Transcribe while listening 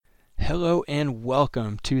Hello and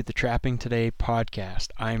welcome to the Trapping Today podcast.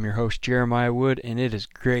 I am your host, Jeremiah Wood, and it is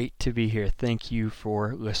great to be here. Thank you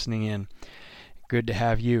for listening in. Good to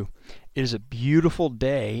have you. It is a beautiful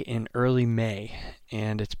day in early May,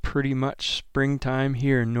 and it's pretty much springtime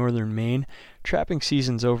here in northern Maine. Trapping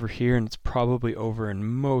season's over here, and it's probably over in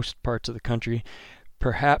most parts of the country.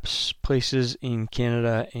 Perhaps places in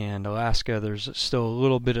Canada and Alaska, there's still a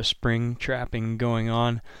little bit of spring trapping going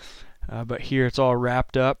on. But here it's all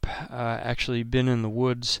wrapped up. Actually been in the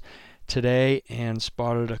woods today and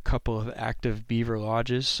spotted a couple of active beaver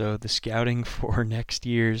lodges, so the scouting for next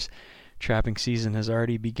year's trapping season has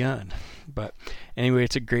already begun. But anyway,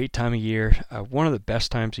 it's a great time of year. One of the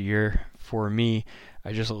best times of year for me.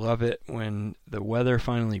 I just love it when the weather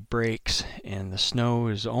finally breaks and the snow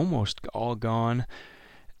is almost all gone.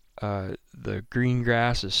 The green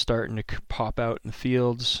grass is starting to pop out in the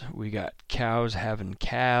fields. We got cows having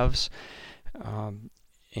calves,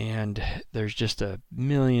 and there's just a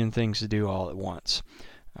million things to do all at once.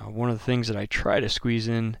 One of the things that I try to squeeze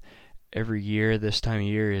in every year this time of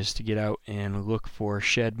year is to get out and look for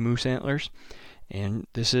shed moose antlers. And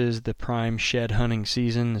this is the prime shed hunting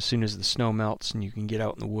season as soon as the snow melts and you can get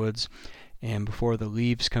out in the woods. And before the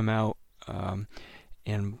leaves come out,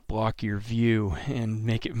 and block your view and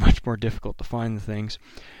make it much more difficult to find the things.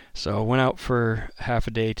 So I went out for half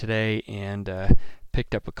a day today and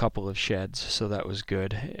picked up a couple of sheds, so that was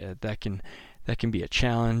good. That can be a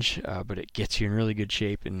challenge, but it gets you in really good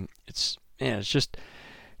shape, and it's just,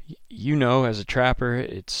 as a trapper,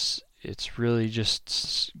 it's really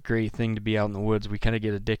just a great thing to be out in the woods. We kind of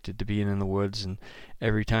get addicted to being in the woods, and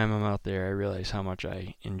every time I'm out there I realize how much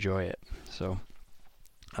I enjoy it. So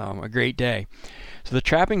a great day. So the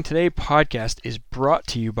Trapping Today podcast is brought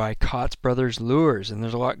to you by Kaatz Brothers Lures, and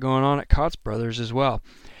there's a lot going on at Kaatz Brothers as well.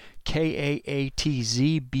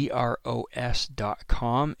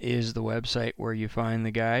 KaatzBros.com is the website where you find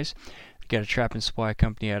the guys. They've got a trap and supply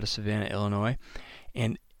company out of Savannah, Illinois.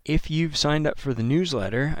 And if you've signed up for the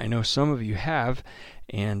newsletter, I know some of you have,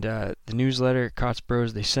 and the newsletter, Kaatz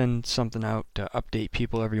Bros, they send something out to update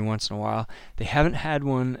people every once in a while. They haven't had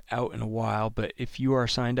one out in a while, but if you are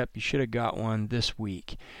signed up, you should have got one this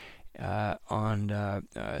week. On the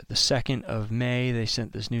 2nd of May, they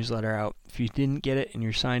sent this newsletter out. If you didn't get it and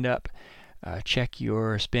you're signed up, check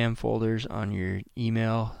your spam folders on your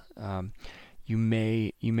email. It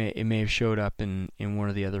may have showed up in one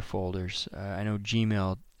of the other folders. I know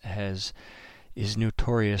Gmail is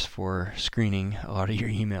notorious for screening a lot of your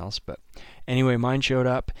emails, but anyway, mine showed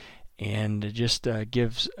up, and it just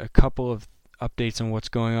gives a couple of updates on what's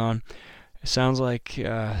going on. It sounds like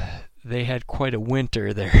they had quite a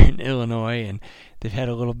winter there in Illinois, and they've had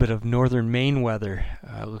a little bit of northern Maine weather.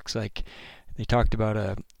 Looks like they talked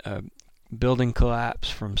about a building collapse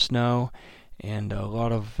from snow, and a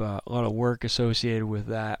lot of work associated with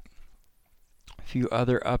that. A few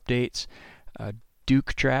other updates.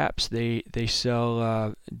 Duke Traps, they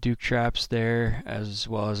sell Duke Traps there, as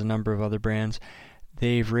well as a number of other brands.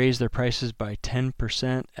 They've raised their prices by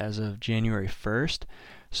 10% as of January 1st.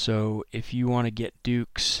 So if you want to get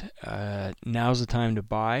Dukes, now's the time to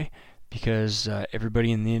buy, because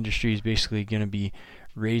everybody in the industry is basically going to be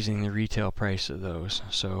raising the retail price of those.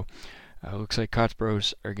 So looks like Kaatz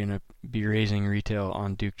Bros are going to be raising retail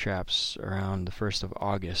on Duke Traps around the 1st of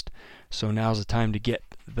August. So now's the time to get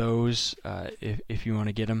those if you want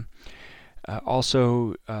to get them.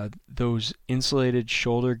 Also, those insulated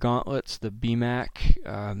shoulder gauntlets, the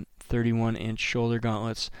BMAC 31-inch shoulder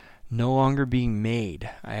gauntlets, no longer being made.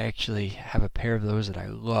 I actually have a pair of those that I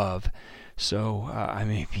love, so I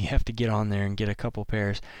maybe have to get on there and get a couple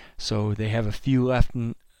pairs. So they have a few left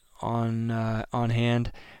on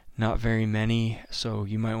hand. Not very many, so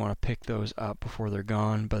you might want to pick those up before they're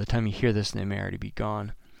gone. By the time you hear this, they may already be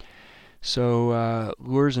gone. So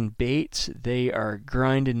lures and baits, they are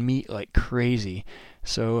grinding meat like crazy.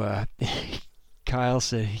 So Kyle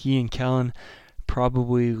said he and Kellen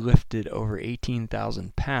probably lifted over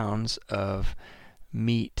 18,000 pounds of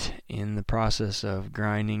meat in the process of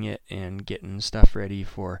grinding it and getting stuff ready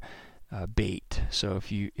for bait. So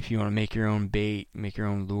if you want to make your own bait, make your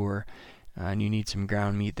own lure, and you need some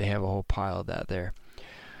ground meat, they have a whole pile of that there.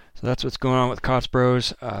 So that's what's going on with Kaatz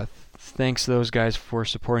Bros. Thanks to those guys for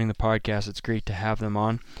supporting the podcast. It's great to have them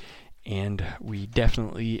on, and we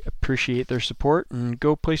definitely appreciate their support. And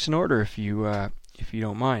go place an order if you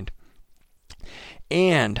don't mind.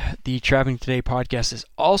 And the Trapping Today podcast is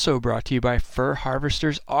also brought to you by Fur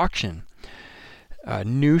Harvesters Auction, a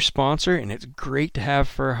new sponsor, and it's great to have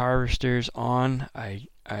Fur Harvesters on. I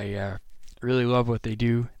really love what they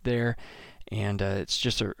do there, and it's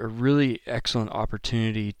just a really excellent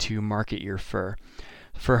opportunity to market your fur.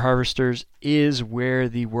 Fur Harvesters is where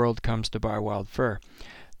the world comes to buy wild fur.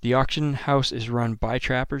 The auction house is run by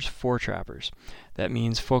trappers for trappers. That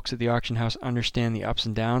means folks at the auction house understand the ups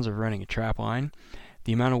and downs of running a trap line,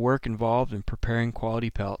 the amount of work involved in preparing quality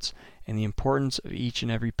pelts, and the importance of each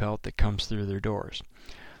and every pelt that comes through their doors.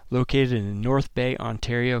 Located in North Bay,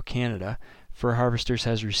 Ontario, Canada, Fur Harvesters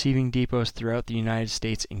has receiving depots throughout the United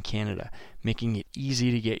States and Canada, making it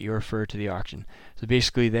easy to get your fur to the auction. So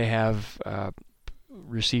basically they have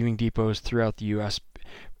receiving depots throughout the U.S.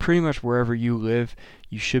 Pretty much wherever you live,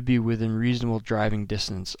 you should be within reasonable driving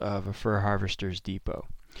distance of a Fur Harvesters depot.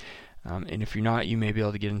 And if you're not, you may be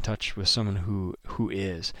able to get in touch with someone who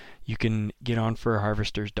is. You can get on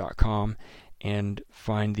furharvesters.com and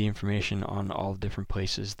find the information on all the different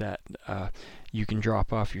places that you can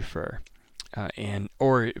drop off your fur.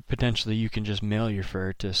 Or potentially you can just mail your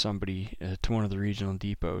fur to somebody, to one of the regional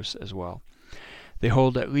depots as well. They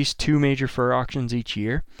hold at least 2 major fur auctions each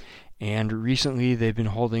year, and recently they've been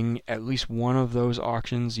holding at least one of those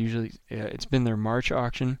auctions. Usually it's been their March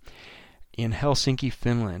auction in Helsinki,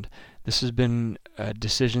 Finland. This has been a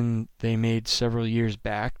decision they made several years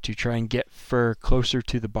back to try and get fur closer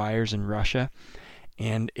to the buyers in Russia,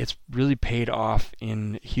 and it's really paid off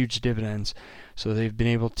in huge dividends. So they've been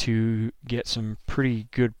able to get some pretty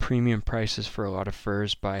good premium prices for a lot of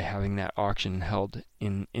furs by having that auction held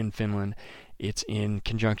in Finland. It's in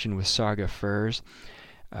conjunction with Saga Furs,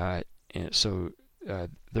 and so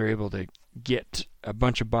they're able to get a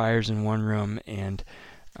bunch of buyers in one room and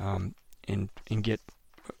get,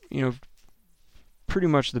 pretty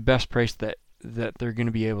much the best price that they're going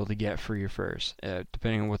to be able to get for your furs,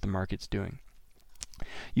 depending on what the market's doing.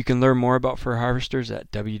 You can learn more about Fur Harvesters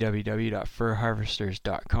at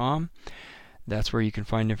www.furharvesters.com. That's where you can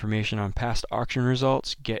find information on past auction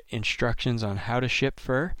results, get instructions on how to ship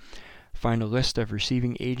fur, find a list of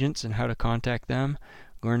receiving agents and how to contact them,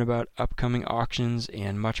 learn about upcoming auctions,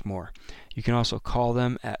 and much more. You can also call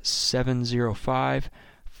them at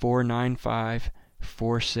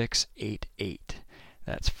 705-495-4688.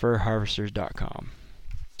 That's furharvesters.com.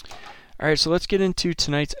 All right, so let's get into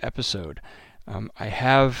tonight's episode. I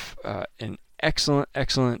have an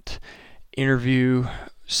excellent interview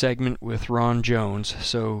segment with Ron Jones.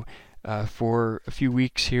 So for a few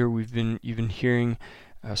weeks here, you've been hearing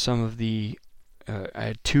some of the. I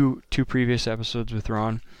had two previous episodes with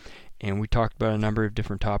Ron, and we talked about a number of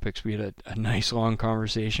different topics. We had a nice long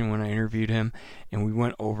conversation when I interviewed him, and we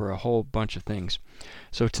went over a whole bunch of things.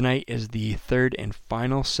 So tonight is the third and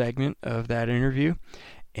final segment of that interview,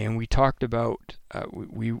 and we talked about,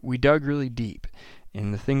 we dug really deep.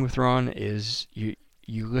 And the thing with Ron is you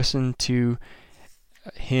listen to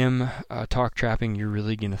him talk trapping, you're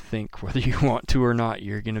really going to think. Whether you want to or not,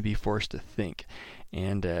 you're going to be forced to think.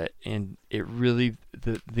 And it really,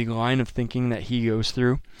 the line of thinking that he goes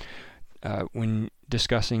through when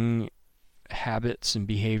discussing habits and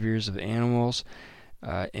behaviors of animals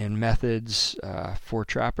and methods for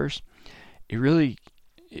trappers, it really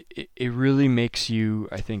makes you,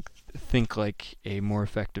 I think like a more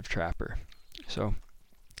effective trapper. So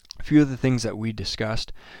a few of the things that we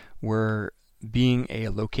discussed were being a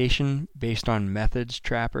location based on methods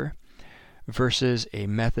trapper versus a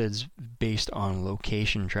methods based on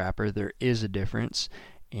location trapper. There is a difference,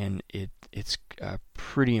 and it's a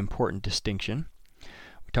pretty important distinction.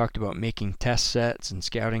 We talked about making test sets and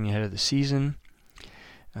scouting ahead of the season,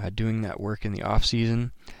 doing that work in the off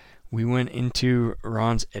season. We went into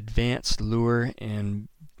Ron's advanced luring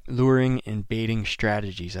and baiting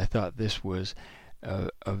strategies. I thought this was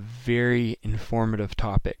a very informative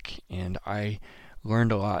topic, and I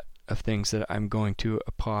learned a lot of things that I'm going to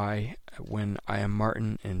apply when I am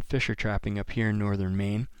marten and fisher trapping up here in northern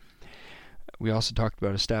Maine. We also talked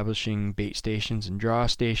about establishing bait stations and draw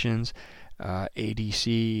stations,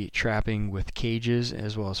 ADC trapping with cages,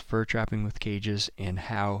 as well as fur trapping with cages, and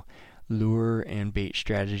how lure and bait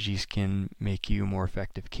strategies can make you a more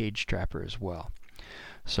effective cage trapper as well.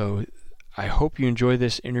 So I hope you enjoy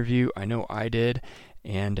this interview. I know I did.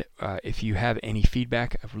 And if you have any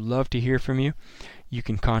feedback, I would love to hear from you. You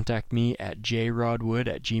can contact me at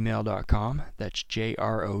jrodwood@gmail.com. That's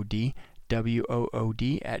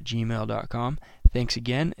JRODWOOD@gmail.com. Thanks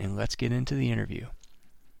again, and let's get into the interview.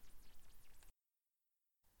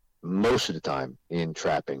 Most of the time in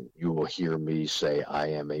trapping, you will hear me say I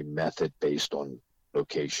am a method based on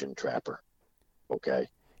location trapper. Okay?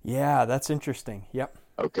 Yeah, that's interesting. Yep.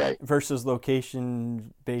 Okay. Versus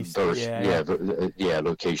location based.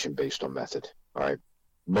 Location based on method. All right.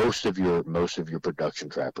 Most of your production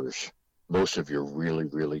trappers, most of your really,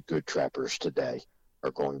 really good trappers today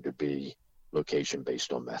are going to be location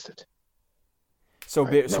based on method. So,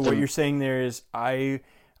 right? so what you're saying there is, I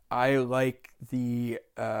like the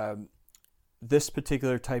this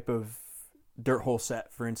particular type of dirt hole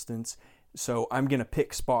set, for instance. So I'm gonna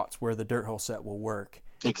pick spots where the dirt hole set will work.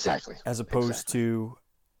 Exactly. As opposed to,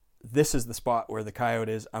 this is the spot where the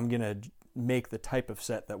coyote is. I'm gonna make the type of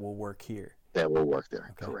set that will work here. That will work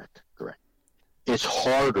there. Okay. Correct. It's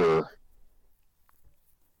harder,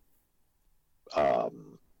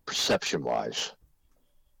 perception-wise,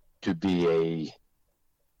 to be a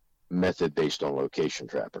method based on location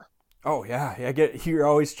trapper. Oh yeah, I get. You're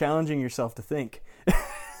always challenging yourself to think.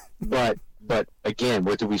 but again,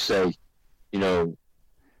 what do we say? You know,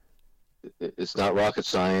 it's not rocket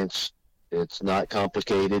science. It's not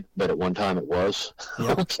complicated, but at one time it was.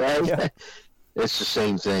 Yep. Okay. Yeah. It's the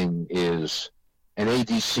same thing. Is an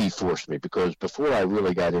ADC forced me, because before I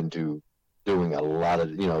really got into doing a lot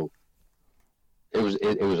of, you know, it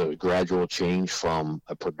was a gradual change from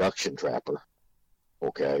a production trapper,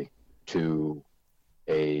 okay, to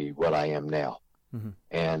what I am now. Mm-hmm.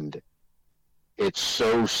 And it's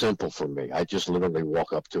so simple for me. I just literally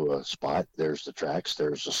walk up to a spot. There's the tracks.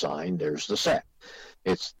 There's the sign. There's the set.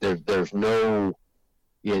 It's there. There's no.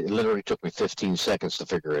 It literally took me 15 seconds to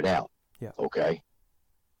figure it out. Yeah. Okay.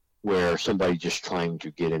 Where somebody just trying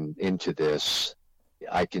to get into this,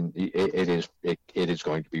 it is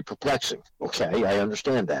going to be perplexing. Okay, I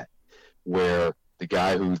understand that. Where the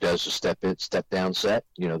guy who does the step down set,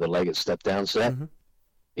 you know, the legged step down set, mm-hmm.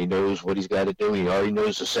 He knows what he's got to do. He already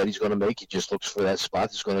knows the set he's going to make. He just looks for that spot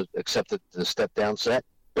that's going to accept the step down set.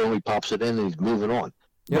 Boom, he pops it in and he's moving on.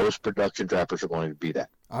 Yep. Most production trappers are going to be that.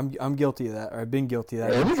 I'm guilty of that, or I've been guilty of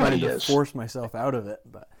that. Everybody I'm trying to force myself out of it,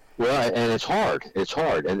 but. Well, and it's hard. It's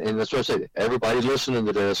hard, and that's what I say. Everybody listening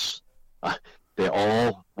to this, they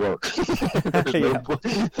all work. Yeah.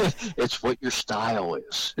 It's what your style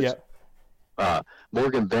is. Yeah.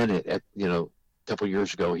 Morgan Bennett, a couple of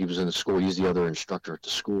years ago, he was in the school. He's the other instructor at the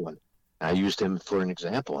school, and I used him for an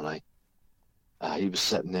example. And he was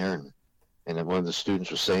sitting there, and then one of the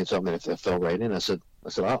students was saying something, and it fell right in. I said,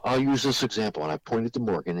 I'll use this example, and I pointed to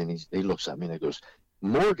Morgan, and he looks at me and he goes,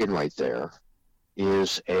 Morgan, right there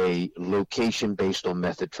is a location based on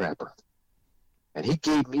method trapper. And he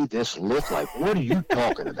gave me this look like, what are you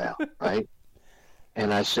talking about, right?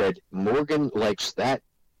 And I said, Morgan likes that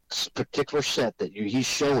particular set that he's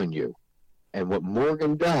showing you. And what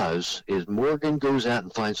Morgan does is Morgan goes out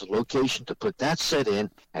and finds a location to put that set in,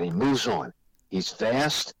 and he moves on. He's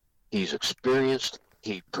fast, he's experienced,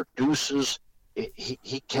 he produces,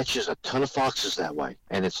 he catches a ton of foxes that way,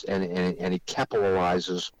 and he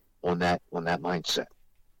capitalizes on that mindset.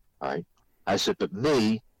 All right. I said, but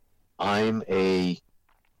me, I'm a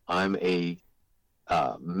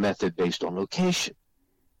method based on location.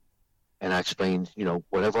 And I explained,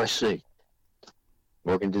 whatever I see.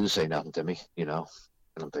 Morgan didn't say nothing to me, and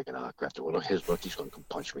I'm thinking, crap, his look, he's going to come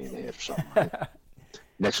punch me in the head or something. Right?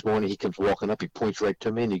 Next morning, he comes walking up, he points right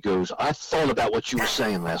to me, and he goes, I thought about what you were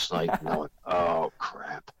saying last night. And I went, oh,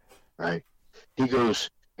 crap, right? He goes,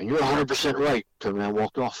 and you're 100% right. Turned around and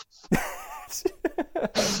walked off.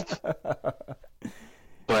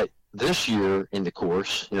 But this year in the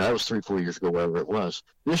course, that was 3-4 years ago, whatever it was.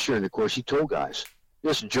 This year in the course, he told guys,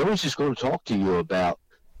 listen, Jones is going to talk to you about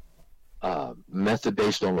method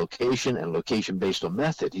based on location and location based on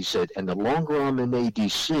method. He said, and the longer I'm in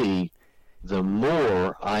ADC, the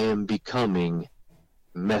more I am becoming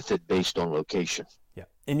method based on location. Yeah,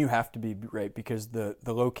 and you have to be right, because the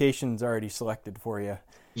location's already selected for you.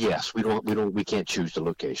 Yes, we can't choose the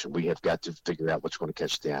location. We have got to figure out what's going to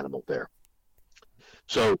catch the animal there.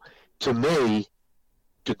 So to me,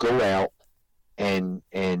 to go out and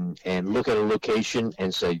look at a location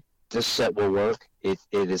and say this set will work, it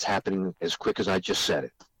is happening as quick as I just said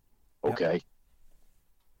it. Okay.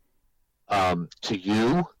 Yep. To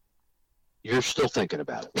you, you're still thinking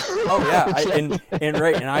about it. Oh yeah,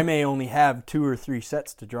 and I may only have 2 or 3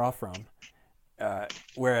 sets to draw from,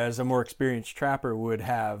 whereas a more experienced trapper would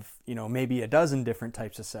have maybe a dozen different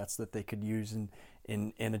types of sets that they could use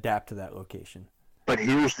and adapt to that location. But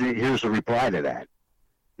here's the reply to that: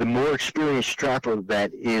 the more experienced trapper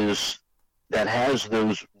that has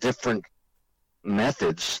those different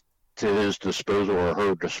methods to his disposal or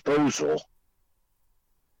her disposal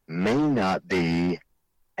may not be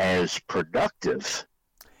as productive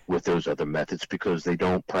with those other methods, because they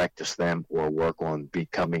don't practice them or work on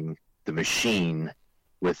becoming the machine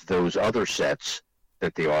with those other sets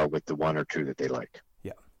that they are with the 1 or 2 that they like.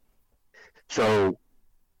 Yeah. So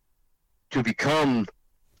I'm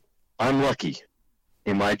lucky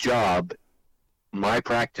in my job. My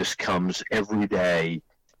practice comes every day,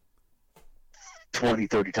 20,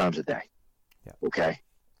 30 times a day. Yeah. Okay.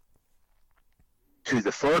 To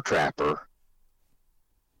the fur trapper,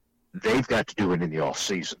 they've got to do it in the off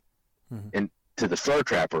season. Mm-hmm. And to the fur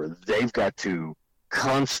trapper, they've got to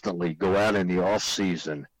constantly go out in the off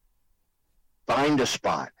season, find a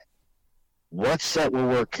spot. What set will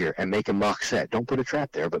work here, and make a mock set. Don't put a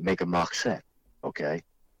trap there, but make a mock set. Okay,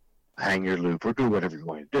 hang your loop or do whatever you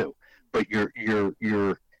want to do. But you're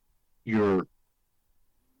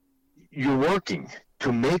working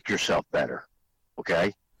to make yourself better.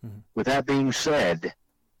 Okay. Mm-hmm. With that being said,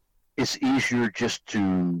 it's easier just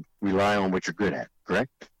to rely on what you're good at.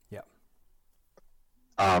 Correct. Yeah.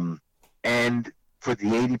 And for the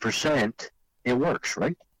 80%, it works,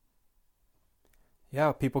 right?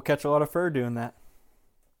 Yeah, people catch a lot of fur doing that.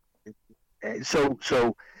 So,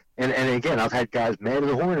 and again, I've had guys mad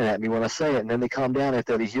as a hornet at me when I say it, and then they calm down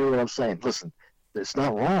after they hear what I'm saying. Listen, it's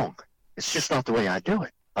not wrong. It's just not the way I do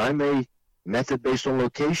it. I'm a method based on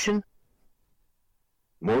location.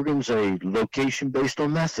 Morgan's a location based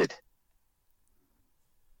on method.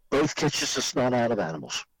 Both catches the snot out of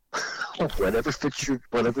animals. whatever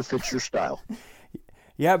fits your style.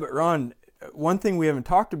 Yeah, but Ron, one thing we haven't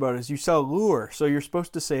talked about is you sell lure. So you're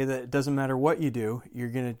supposed to say that it doesn't matter what you do, you're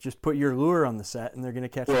going to just put your lure on the set and they're going to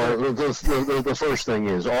catch it. Well, the first thing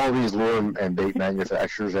is all these lure and bait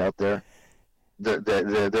manufacturers out there,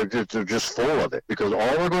 they're just full of it, because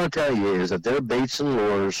all they're going to tell you is that their baits and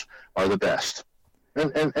lures are the best.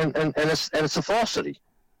 And it's a falsity.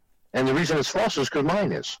 And the reason it's false is because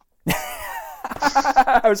mine is.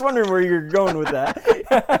 I was wondering where you're going with that.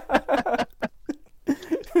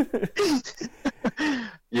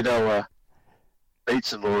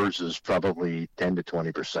 Baits and lures is probably 10 to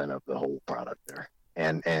 20% of the whole product there.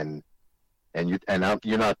 And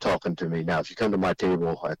you're not talking to me now. If you come to my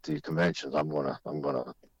table at the conventions, I'm gonna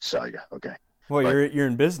sell you. Okay. Well, you're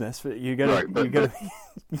in business, but you gotta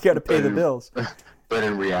pay the bills. But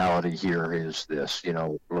in reality, here is this,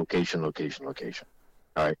 location.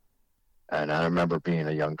 All right. And I remember being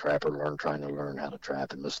a young trapper, trying to learn how to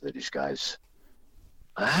trap and listen to these guys.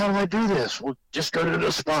 How do I do this? Well, just go to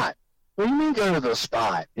the spot. What do you mean go to the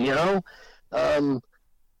spot? The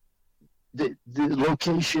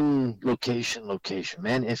location,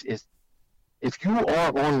 man. If you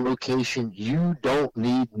are on location, you don't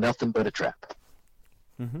need nothing but a trap.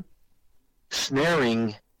 Mm-hmm.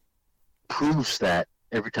 Snaring proves that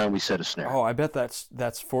every time we set a snare. Oh, I bet that's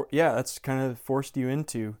kind of forced you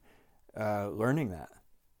into learning that.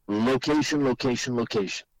 Location.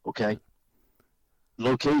 Okay.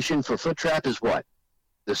 Location for foot trap is what?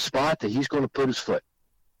 The spot that he's going to put his foot.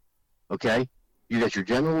 Okay. You got your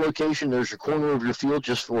general location. There's your corner of your field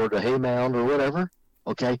just for the hay mound or whatever.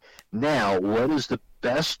 Okay. Now, what is the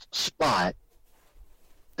best spot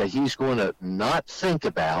that he's going to not think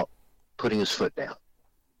about putting his foot down?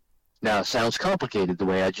 Now, it sounds complicated the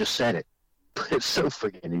way I just said it, but it's so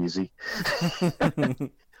freaking easy.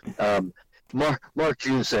 Mark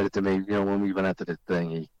June said it to me, when we went out to the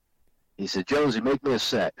thing. He said, "Jonesy, make me a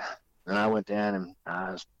set." And I went down, and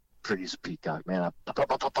I was pretty as a peacock, man.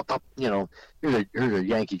 Here's a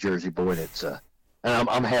Yankee jersey boy that's, and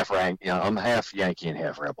I'm half ranked, I'm half Yankee and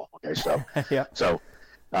half Rebel. Okay, so yeah. So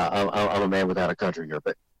I'm a man without a country here,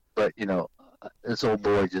 but this old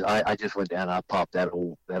boy I just went down and I popped that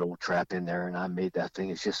old trap in there, and I made that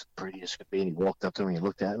thing as just pretty as could be. And he walked up to me and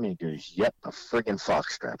looked at me and he goes, "Yep, a friggin'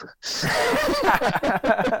 fox trapper."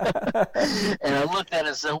 And I looked at it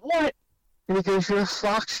and said, "What?" And he goes, "You're a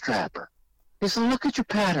fox trapper." He said, "Look at your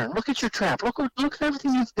pattern, look at your trap, look at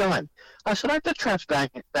everything you've done." I said, "I got traps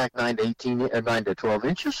back 9 to 12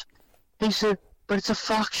 inches. He said, "But it's a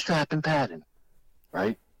fox trap and pattern."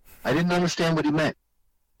 Right? I didn't understand what he meant.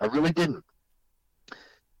 I really didn't.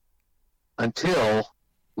 Until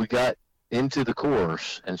we got into the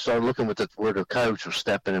course and started looking where the coach was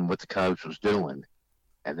stepping and what the coach was doing.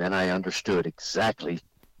 And then I understood exactly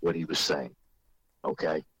what he was saying.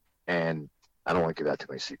 Okay? And I don't want to give out too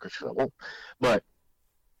many secrets because I won't. But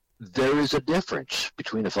there is a difference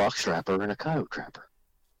between a fox trapper and a coyote trapper.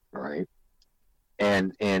 All right?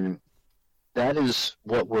 And that is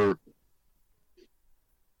what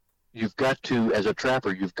you've got to, as a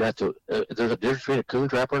trapper, there's a difference between a coon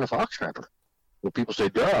trapper and a fox trapper. Well, people say,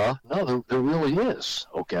 duh. No, there really is,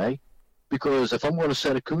 okay? Because if I'm going to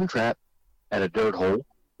set a coon trap at a dirt hole,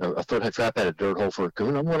 or a foot trap at a dirt hole for a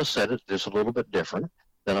coon, I'm going to set it just a little bit different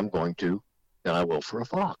than I will for a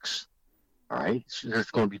fox. All right? So there's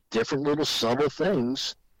going to be different little subtle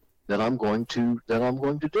things that I'm going to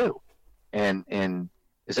do. And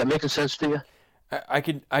is that making sense to you? I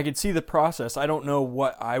could see the process. I don't know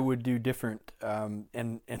what I would do different, and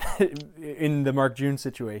in the Mark June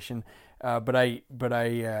situation, but I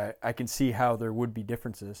can see how there would be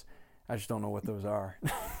differences. I just don't know what those are.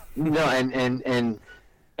 No,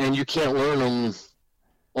 and you can't learn them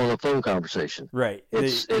on a phone conversation. Right.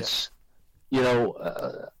 It's you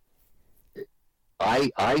know,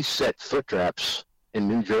 I set foot traps in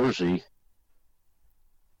New Jersey,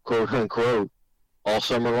 quote unquote, all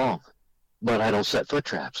summer long, but I don't set foot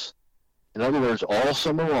traps. In other words, all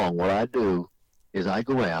summer long, what I do is I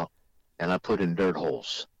go out and I put in dirt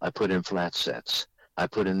holes. I put in flat sets. I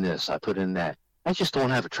put in this. I put in that. I just don't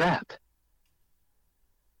have a trap.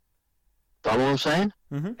 Follow what I'm saying?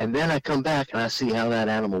 Mm-hmm. And then I come back and I see how that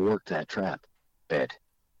animal worked that trap bed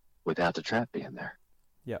without the trap being there.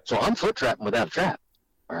 Yeah. So I'm foot trapping without a trap.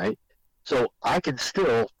 All right. So I can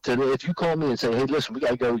still, if you call me and say, hey, listen, we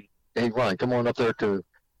got to go. Hey, Ron, come on up there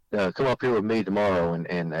come up here with me tomorrow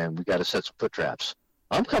and we got to set some foot traps.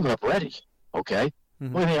 I'm coming up ready. Okay.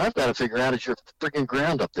 Mm-hmm. Well, I've got to figure out is your freaking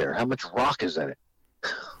ground up there. How much rock is in it?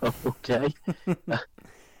 Okay.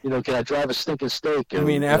 Can I drive a stinking stake? I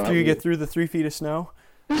mean, after you get through the 3 feet of snow?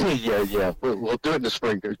 Yeah. We'll do it in the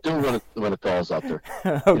spring. Do it when it thaws out there.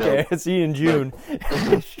 Okay, see you in June.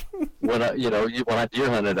 When I deer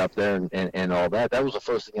hunted up there and all that, that was the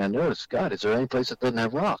first thing I noticed. God, is there any place that doesn't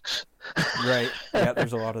have rocks? Right. Yeah,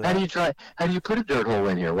 there's a lot of that. How do you put a dirt hole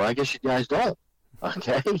in here? Well, I guess you guys don't.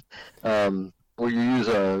 Okay. Or you use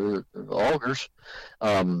augers.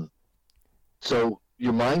 So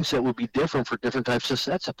your mindset would be different for different types of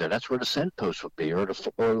sets up there. That's where the scent post would be, or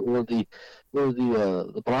the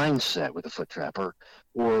blind set with a foot trap,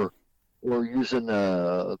 or using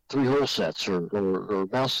 3-hole sets or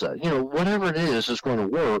mouse set. Whatever it is going to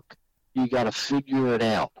work. You got to figure it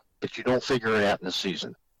out, but you don't figure it out in the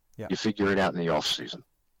season. Yeah. You figure it out in the off season.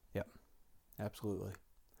 Yeah, absolutely.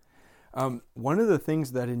 One of the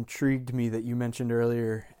things that intrigued me that you mentioned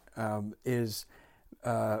earlier is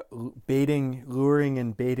luring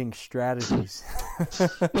and baiting strategies.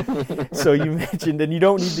 So you mentioned, and you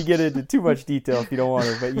don't need to get into too much detail if you don't want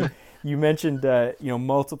to, but you mentioned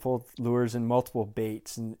multiple lures and multiple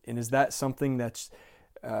baits, and is that something that's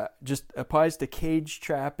just applies to cage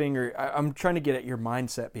trapping, or I'm trying to get at your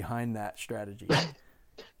mindset behind that strategy?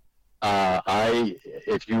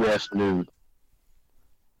 If you ask Newt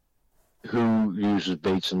who uses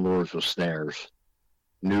baits and lures with snares,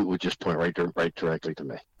 Newt would just point right directly to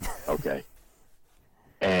me. Okay.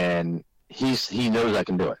 And he knows I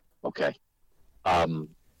can do it. Okay. I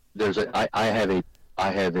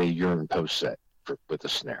have a urine post set with a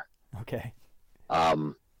snare. Okay.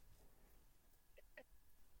 Now,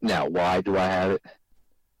 why do I have it?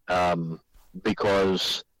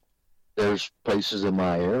 Because there's places in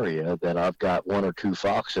my area that I've got 1 or 2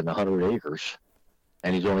 fox in 100 acres,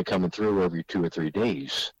 and he's only coming through every 2 or 3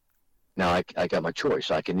 days. Now, I got my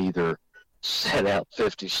choice. I can either set out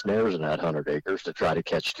 50 snares in that 100 acres to try to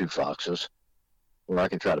catch 2 foxes, or I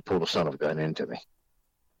can try to pull the son of a gun into me.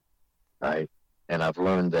 Right? And I've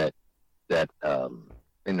learned that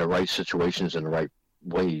in the right situations, in the right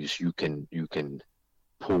ways, you can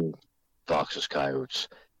pull foxes, coyotes.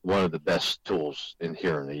 One of the best tools in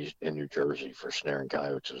New Jersey for snaring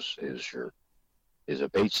coyotes is a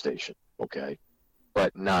bait station. Okay,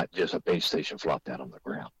 but not just a bait station flopped down on the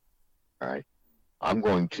ground. All right, I'm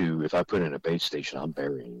going to, if I put in a bait station, I'm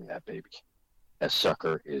burying that baby. That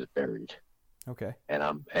sucker is buried. Okay. And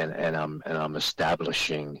I'm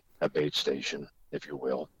establishing a bait station, if you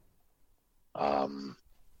will.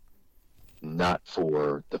 Not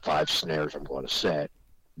for the 5 snares I'm going to set,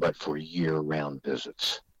 but for year-round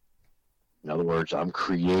visits. In other words, I'm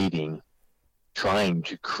trying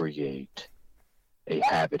to create a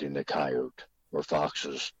habit in the coyote or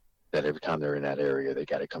foxes that every time they're in that area, they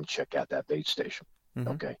got to come check out that bait station. Mm-hmm.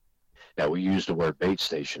 Okay. Now, we use the word bait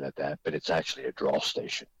station at that, but it's actually a draw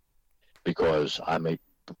station because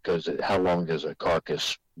how long does a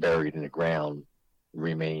carcass buried in the ground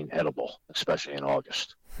remain edible, especially in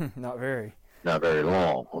August? Not very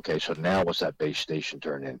long. Okay. So now what's that bait station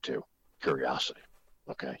turn into? Curiosity.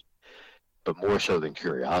 Okay. But more so than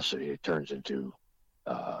curiosity, it turns into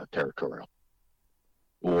territorial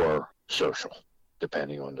or social,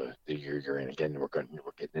 depending on the year you're in. Again, we're getting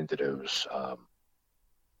into those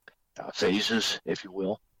phases, if you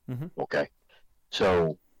will. Mm-hmm. Okay.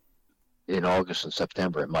 So in August and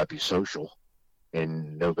September, it might be social.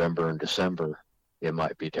 In November and December, it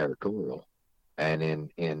might be territorial. And in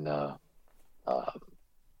the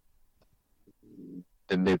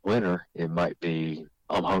midwinter, it might be,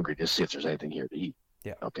 I'm hungry to see if there's anything here to eat.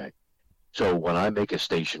 Yeah. Okay. So when I make a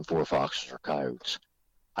station for foxes or coyotes,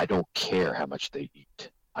 I don't care how much they eat.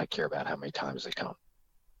 I care about how many times they come.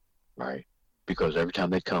 Right? Because every time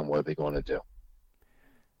they come, what are they going to do?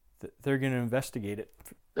 They're going to investigate it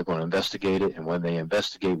They're going to investigate it, and when they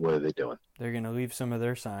investigate, what are they doing? They're going to leave some of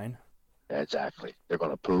their sign. Exactly. They're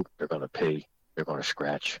going to poop. They're going to pee. They're going to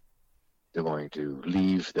scratch. They're going to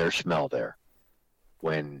leave their smell there.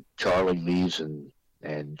 When Charlie leaves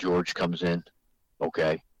and George comes in,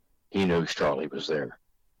 okay, he knows Charlie was there.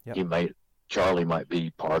 Yep. Charlie might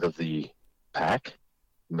be part of the pack,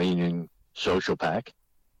 meaning social pack.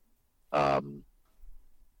 In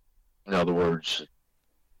other words,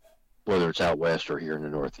 whether it's out west or here in the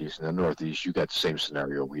Northeast. In the Northeast, you got the same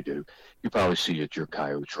scenario we do. You probably see that your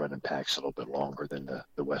coyotes running packs a little bit longer than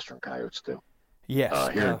the Western coyotes do. Yes.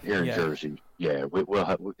 Here in Jersey, yeah, we'll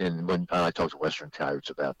have, and when I talk to Western coyotes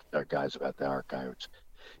about guys about our coyotes,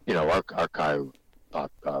 our coyote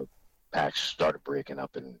packs started breaking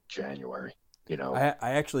up in January. I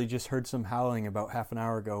actually just heard some howling about half an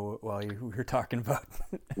hour ago while you were talking about.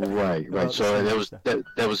 Right. So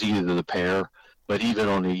that was either the pair, but even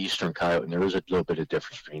on the eastern coyote, and there is a little bit of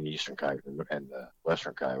difference between the eastern coyote and the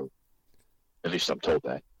western coyote. At least I'm told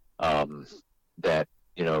that. That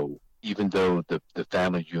even though the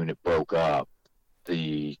family unit broke up,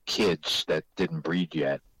 the kids that didn't breed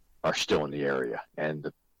yet are still in the area, and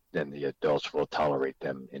then the adults will tolerate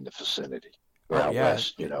them in the vicinity. Out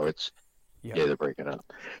west, it's they're breaking up.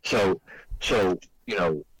 So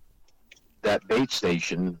that bait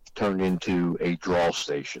station turned into a draw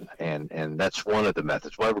station, and that's one of the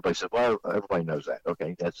methods. Well, everybody said, well, everybody knows that.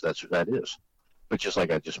 Okay, that is. But just like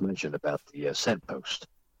I just mentioned about the scent post,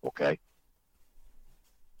 okay,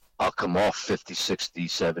 I'll come off 50, 60,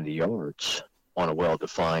 70 yards on a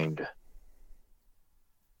well-defined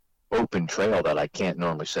open trail that I can't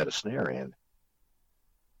normally set a snare in.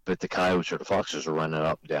 But the coyotes or the foxes are running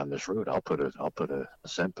up and down this road. I'll put a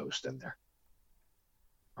scent post in there.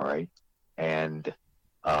 All right, and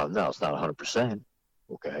no, it's not 100%.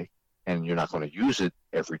 Okay, and you're not going to use it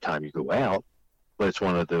every time you go out, but it's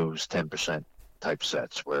one of those 10% type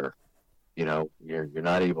sets where you're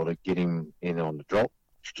not able to get him in on the draw.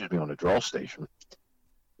 On the draw station.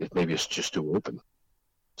 Maybe it's just too open.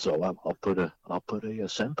 So I'll put a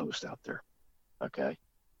scent post out there. Okay,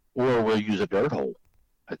 or we'll use a dirt hole.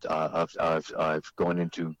 I've gone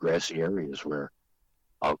into grassy areas where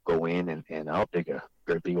I'll go in and I'll dig a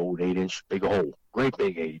great big old 8-inch big hole, great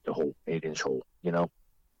big 8-inch hole.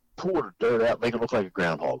 Pull the dirt out, make it look like a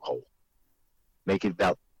groundhog hole. Make it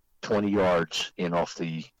about 20 yards in off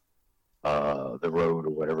the road or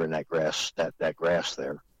whatever in that grass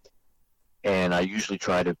there. And I usually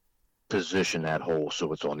try to position that hole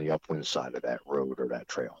so it's on the upwind side of that road or that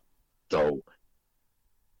trail. So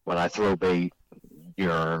when I throw bait,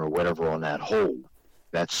 urine or whatever on that hole,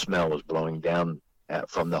 that smell is blowing down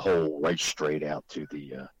from the hole right straight out to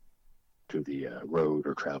the road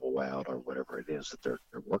or travel out or whatever it is that they're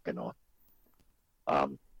working on.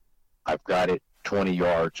 I've got it 20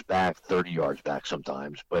 yards back, 30 yards back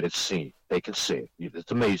sometimes, but it's seen. They can see it.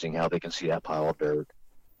 It's amazing how they can see that pile of dirt.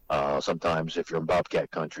 Sometimes if you're in bobcat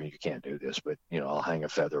country, you can't do this, but I'll hang a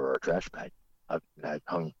feather or a trash bag. I've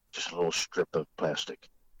hung just a little strip of plastic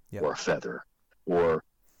or a feather, or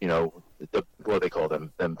what they call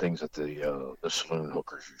them things that the saloon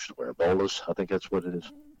hookers used to wear, bolas. I think that's what it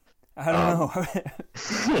is. I don't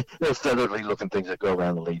know. They're feathery looking things that go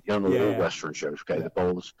around the lead. The old Western shows, okay, the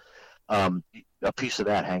bolas. A piece of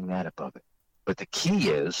that, hang that above it. But the key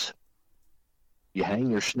is you hang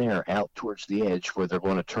your snare out towards the edge where they're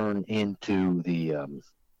going to turn into the,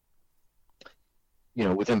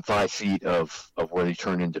 within 5 feet of where they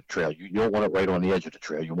turn into the trail. You don't want it right on the edge of the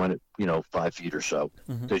trail. You want it, 5 feet or so,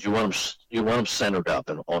 because you want them centered up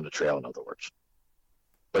and on the trail, in other words.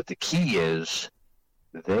 But the key is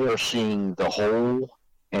they are seeing the hole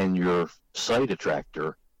and your sight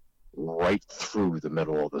attractor right through the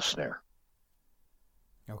middle of the snare.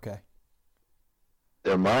 Okay.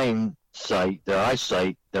 Their mind sight, their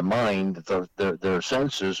eyesight, their mind, their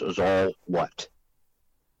senses is all what?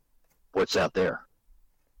 What's out there?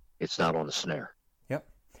 It's not on the snare. Yep.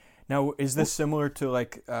 Now, is this similar to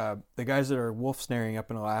like the guys that are wolf snaring up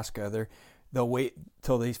in Alaska? They'll wait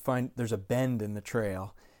till they find there's a bend in the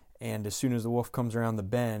trail, and as soon as the wolf comes around the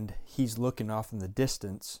bend, he's looking off in the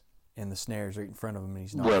distance, and the snare's right in front of him, and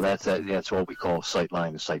he's not. Well, that's what we call sight line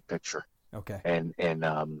and sight picture. Okay. And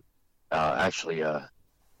actually,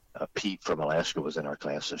 Pete from Alaska was in our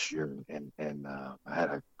class this year, and I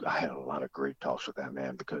had a lot of great talks with that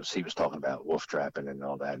man because he was talking about wolf trapping and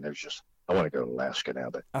all that, and there's just I want to go to Alaska now,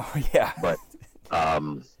 but but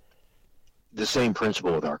the same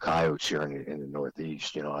principle with our coyotes here in the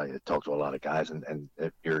Northeast. I talk to a lot of guys, and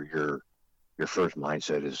your first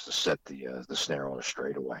mindset is to set the snare on a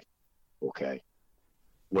straightaway. Okay,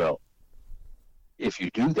 well, if you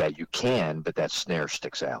do that, you can, but that snare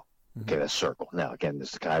sticks out. Okay, that circle. Now, again,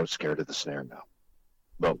 is the coyote scared of the snare? No.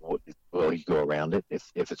 But will he go around it?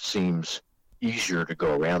 If it seems easier to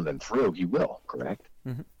go around than through, he will, correct?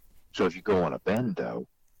 Mm-hmm. So if you go on a bend, though,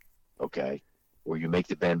 okay, or you make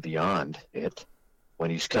the bend beyond it, when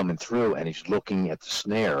he's coming through and he's looking at the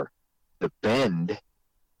snare, the bend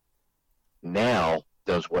now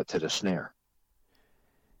does what to the snare?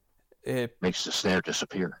 It makes the snare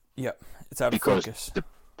disappear. Yep, it's out of focus. Because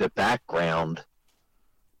the background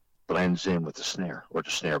blends in with the snare, or the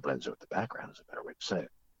snare blends in with the background is a better way to say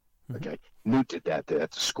it. Okay, Newt did that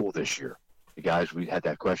at the school this year. The guys, we had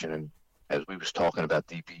that question, and as we was talking about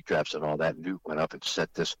DP traps and all that, Newt went up and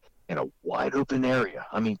set this in a wide open area.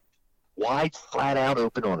 I mean, wide, flat out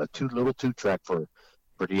open on a little two track for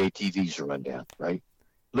the ATVs to run down, right?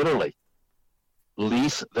 Literally,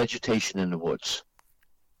 leaf vegetation in the woods.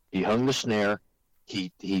 He hung the snare.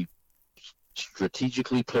 He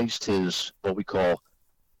strategically placed his, what we call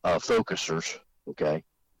focusers, okay,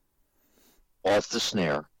 off the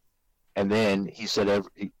snare. And then he said,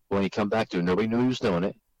 when he come back to it, nobody knew he was doing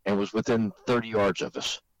it, and was within 30 yards of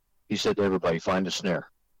us. He said to everybody, find a snare.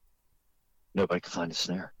 Nobody could find a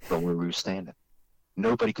snare from where we were standing.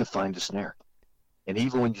 Nobody could find a snare. And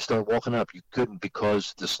even when you start walking up, you couldn't,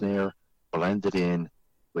 because the snare blended in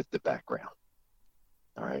with the background.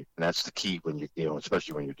 All right, and that's the key when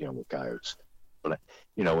especially when you're dealing with coyotes. But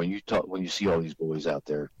when you see all these boys out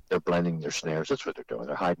there, they're blending their snares. That's what they're doing.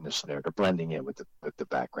 They're hiding the snare. They're blending in with the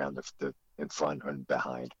background, the in front and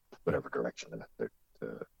behind, whatever direction the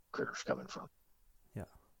critter's coming from. Yeah.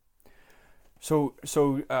 So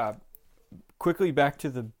quickly back to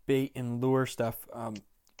the bait and lure stuff.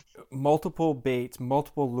 Multiple baits,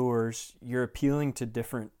 multiple lures. You're appealing to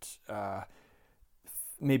different.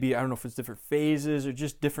 Maybe, I don't know if it's different phases or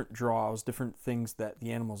just different draws, different things that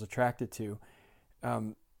the animal's attracted to.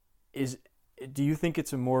 Do you think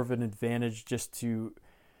it's more of an advantage just to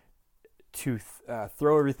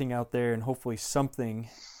throw everything out there and hopefully something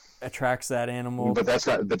attracts that animal? But that's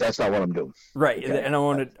not what I'm doing. Right, okay. And I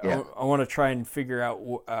want to try and figure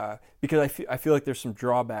out because I feel like there's some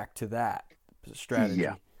drawback to that strategy.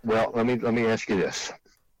 Yeah. Well, let me ask you this: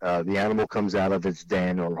 the animal comes out of its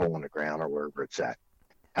den or hole in the ground or wherever it's at.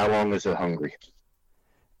 How long is it hungry?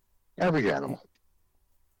 Average animal.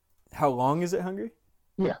 How long is it hungry?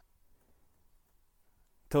 Yeah.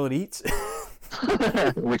 Till it eats?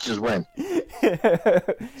 Which is when?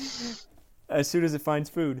 As soon as it finds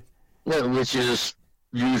food. Yeah, which is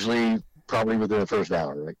usually probably within the first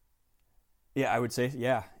hour, right? Yeah, I would say,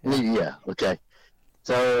 yeah. Yeah, okay.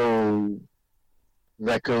 So,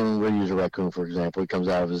 raccoon, we'll use a raccoon for example. He comes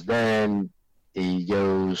out of his den. He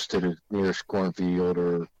goes to the nearest cornfield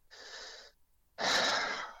or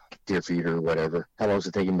deer feed or whatever. How long does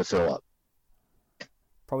it take him to fill up?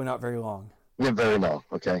 Probably not very long. Yeah, very long.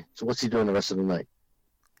 Okay. So what's he doing the rest of the night?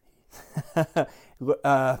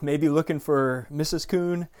 Maybe looking for Mrs.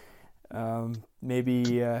 Coon.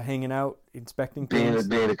 Maybe hanging out, inspecting things.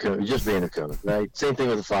 Being a coon. Just being a coon, right? Same thing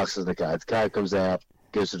with the foxes and the coyote. The coyote comes out,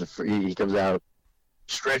 goes to he comes out,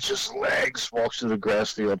 stretches his legs, walks to the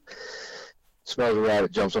grass field, smells a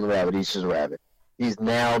rabbit, jumps on the rabbit, eats his rabbit. He's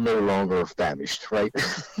now no longer famished, right?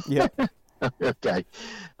 Yeah. Okay.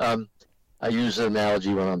 I use an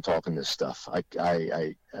analogy when I'm talking this stuff. I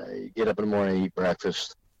get up in the morning, eat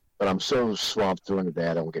breakfast, but I'm so swamped during the day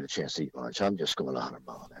I don't get a chance to eat lunch. I'm just going 100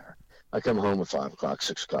 miles an hour. I come home at 5 o'clock,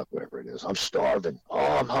 6 o'clock, whatever it is. I'm starving.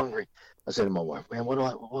 Oh, I'm hungry. I say to my wife, man,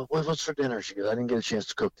 what's for dinner? She goes, I didn't get a chance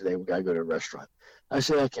to cook today. We got to go to a restaurant. I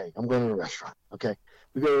say, okay, I'm going to a restaurant. Okay.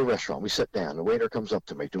 We go to a restaurant. We sit down. The waiter comes up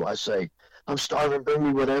to me. Do I say, I'm starving, bring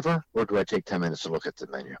me whatever? Or do I take 10 minutes to look at the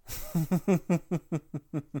menu?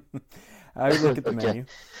 I look at the menu.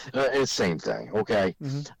 It's the same thing, okay?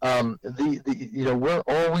 Mm-hmm. We're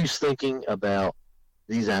always thinking about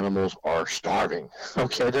these animals are starving.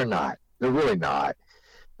 Okay, they're not. They're really not.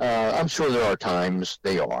 I'm sure there are times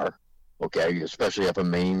they are, okay, especially up in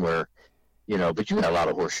Maine where, but you got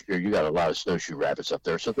a lot of snowshoe rabbits up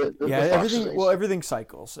there. So everything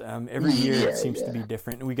cycles. Every year it seems to be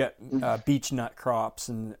different. And we got beech nut crops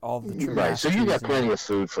and all the trees. Right. So you got plenty of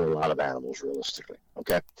food for a lot of animals, realistically.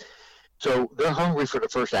 Okay. So they're hungry for the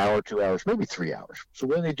first hour, 2 hours, maybe 3 hours. So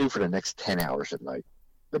what do they do for the next 10 hours at night?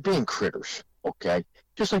 They're being critters. Okay.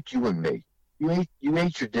 Just like you and me. You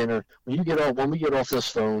ate your dinner. When we get off this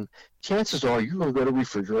phone, chances are you're going to go to the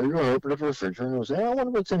refrigerator. You're going to open up the refrigerator and say, I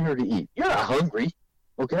wonder what's in here to eat. You're not hungry,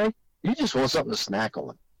 okay? You just want something to snack on,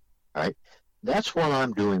 all right? That's what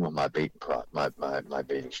I'm doing with my baiting my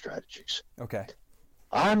baiting strategies. Okay.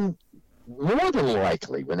 I'm more than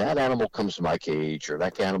likely, when that animal comes to my cage or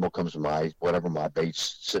that animal comes to my, whatever my bait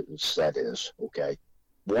set is, okay,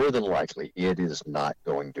 more than likely, it is not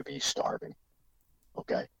going to be starving,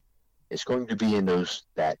 okay? It's going to be in those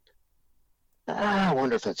that, I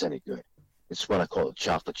wonder if that's any good. It's what I call a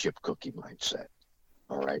chocolate chip cookie mindset,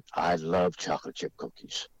 all right? I love chocolate chip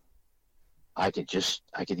cookies. I could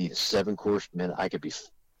eat a 7-course meal. I could be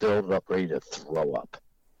filled up, ready to throw up.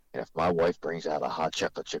 And if my wife brings out a hot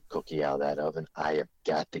chocolate chip cookie out of that oven, I have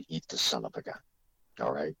got to eat the son of a gun.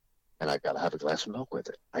 All right? And I've got to have a glass of milk with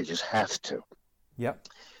it. I just have to. Yep.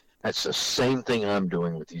 That's the same thing I'm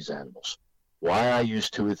doing with these animals. Why I use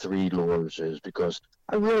 2 or 3 lures is because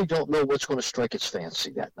I really don't know what's going to strike its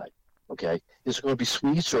fancy that night. Okay? Is it going to be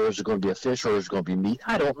sweets, or is it going to be a fish, or is it going to be meat?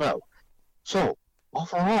 I don't know. So,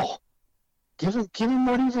 overall, give him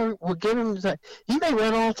whatever. We'll give him that. He may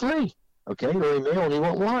want all 3. Okay, or he may only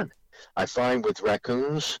want 1. I find with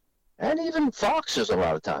raccoons and even foxes a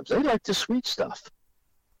lot of times, they like the sweet stuff.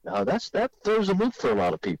 Now that throws a loop for a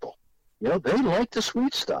lot of people. You know, they like the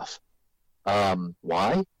sweet stuff.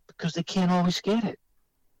 Why? Because they can't always get it.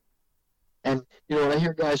 And you know, when I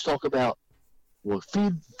hear guys talk about, well,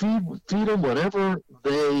 feed them whatever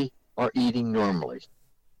they are eating normally.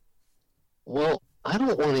 Well, I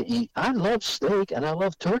don't want to eat. I love steak and I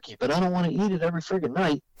love turkey, but I don't want to eat it every friggin'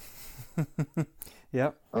 night.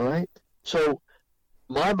 Yep. All right. So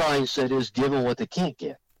my mindset is give them what they can't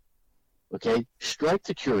get. Okay. Strike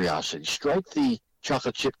the curiosity. Strike the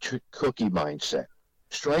chocolate chip cookie mindset.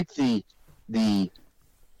 Strike the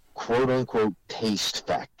quote unquote taste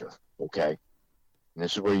factor. Okay. And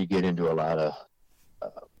this is where you get into a lot of,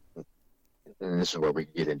 and this is where we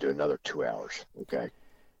get into another 2 hours. Okay.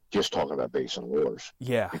 Just talking about baits and lures.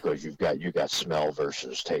 Yeah. Because you got smell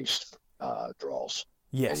versus taste draws.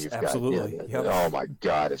 Yes, absolutely. Yep. Oh my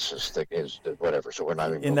God, it's just thick as whatever. So we're not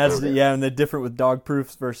even. And that's and the different with dog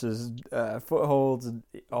proofs versus footholds and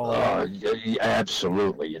all that. Yeah,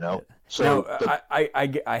 absolutely. You know. So now,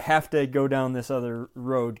 I have to go down this other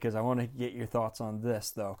road because I want to get your thoughts on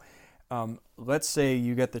this though. Let's say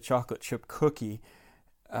you get the chocolate chip cookie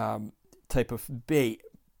type of bait,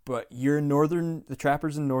 but you're the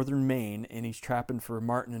trapper's in northern Maine and he's trapping for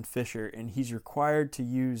marten and fisher, and he's required to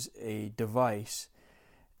use a device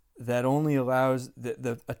that only allows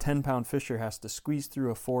a 10-pound fisher has to squeeze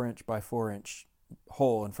through a 4-inch by 4-inch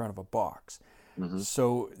hole in front of a box. Mm-hmm.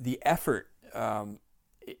 So the effort,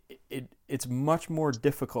 it's much more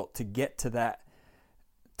difficult to get to that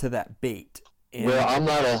bait. And well, I'm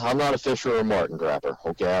not a fisher or a marten trapper.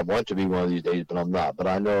 Okay, I want to be one of these days, but I'm not. But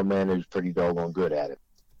I know a man who's pretty doggone good at it.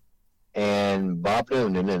 And Bob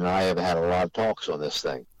Noonan and I have had a lot of talks on this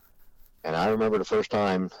thing. And I remember the first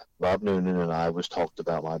time Bob Noonan and I was talked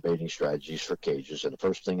about my baiting strategies for cages, and the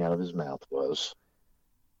first thing out of his mouth was,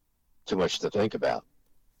 too much to think about.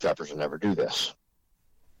 Trappers will never do this.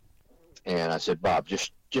 And I said, Bob,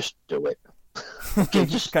 just do it. Okay,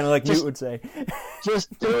 just kind of like Newt would say.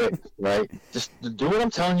 Just do it, right? Just do what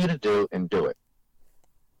I'm telling you to do and do it.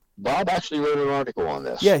 Bob actually wrote an article on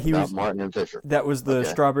this. Yeah, about marten and fisher. That was the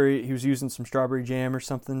strawberry. He was using some strawberry jam or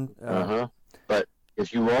something. But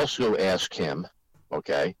if you also ask him,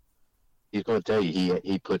 okay, he's going to tell you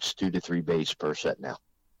he puts 2 to 3 baits per set now.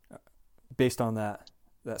 Based on that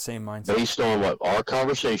same mindset. Based on what our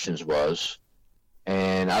conversations was,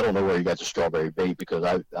 and I don't know where you got the strawberry bait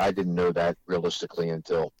because I didn't know that realistically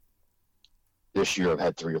until this year. I've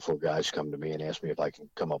had 3 or 4 guys come to me and ask me if I can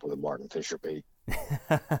come up with a marten fisher bait.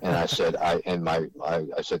 And I said, I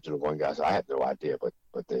said to the one guy, I have no idea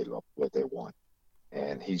what they want.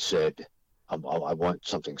 And he said, I want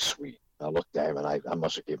something sweet. I looked at him and I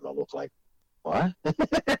must have given him a look like, what?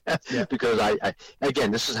 Yeah. Because I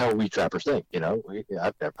again, this is how we trappers think. You know,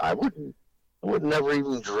 I would never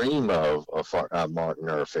even dream of a marten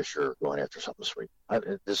or a fisher going after something sweet.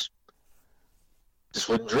 Just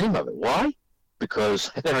wouldn't dream of it. Why?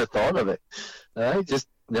 Because I never thought of it. I just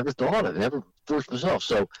never thought of it. Never forced myself.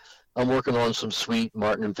 So I'm working on some sweet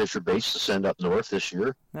marten and fisher baits to send up north this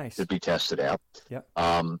year. Nice. To be tested out. Yep.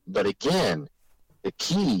 But again, the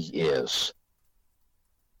key is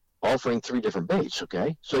offering 3 different baits,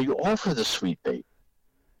 okay? So you offer the sweet bait.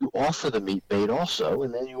 You offer the meat bait also,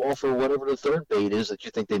 and then you offer whatever the third bait is that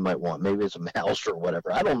you think they might want. Maybe it's a mouse or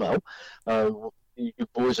whatever. I don't know. You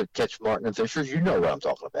boys that catch marten and fishers, you know what I'm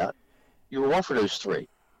talking about. You offer those 3.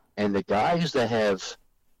 And the guys that have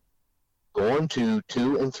gone to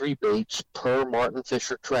 2 and 3 baits per marten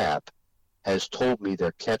fisher trap has told me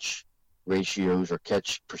their catch ratios or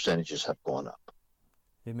catch percentages have gone up.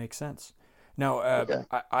 It makes sense. Now,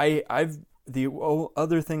 I've the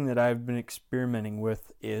other thing that I've been experimenting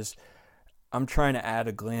with is I'm trying to add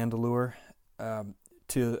a gland lure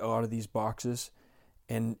to a lot of these boxes,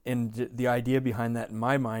 and the idea behind that in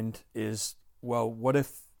my mind is, well, what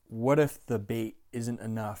if the bait isn't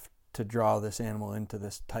enough to draw this animal into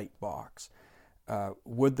this tight box?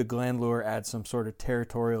 Would the gland lure add some sort of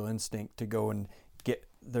territorial instinct to go and get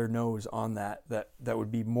their nose on that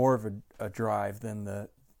would be more of a drive than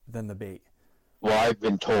the bait? Well, I've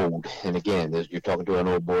been told, and again, you're talking to an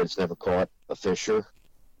old boy that's never caught a fisher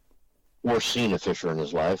or seen a fisher in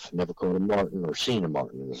his life, never caught a martin or seen a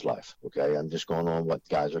martin in his life. Okay, I'm just going on what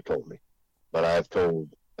guys are told me. But I've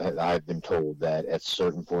been told that at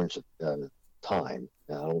certain points of time,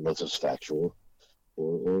 and I don't know if this is factual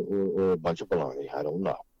or a bunch of baloney, I don't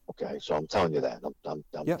know. Okay, so I'm telling you that. I'm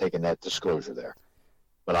taking that disclosure there.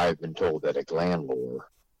 But I've been told that a gland lure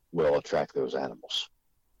will attract those animals.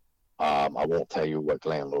 I won't tell you what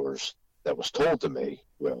gland lures that was told to me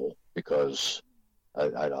will, because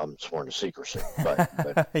I'm sworn to secrecy.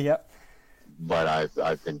 But yep. But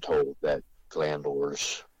I've been told that gland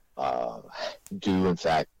lures do in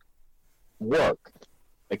fact work.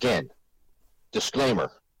 Again,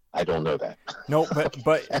 disclaimer: I don't know that. No, but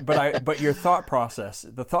your the thought process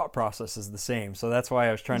is the same. So that's why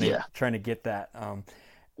I was trying to get that.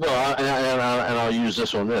 Well, and I'll use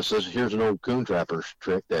this on this. Here's an old coon trapper's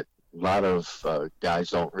trick that a lot of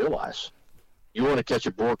guys don't realize. You want to catch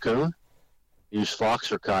a boar coon? Use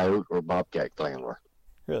fox or coyote or bobcat gland lure.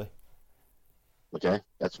 Really? Okay,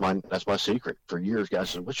 that's my secret. For years,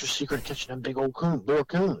 guys said, "What's your secret to catching them big old boar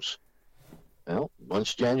coons?" Well,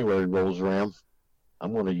 once January rolls around,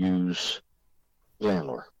 I'm going to use gland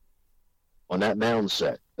lure on that mound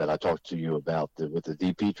set that I talked to you about with the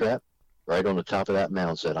DP trap. Right on the top of that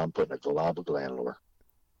mound set, I'm putting a glob of gland lure.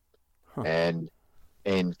 Huh. And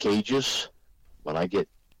in cages, when I get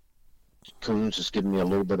coons that's giving me a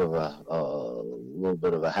little bit of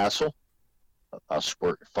a hassle, I'll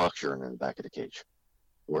squirt fox urine in the back of the cage,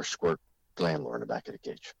 or squirt gland lure in the back of the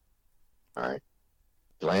cage. All right,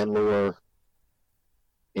 gland lure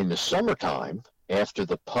in the summertime, after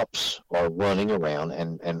the pups are running around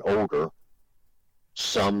and older.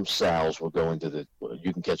 Some sows will go into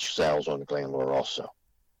you can catch sows on the gland lure also.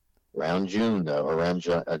 Around June, though, around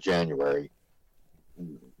January,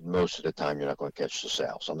 most of the time you're not going to catch the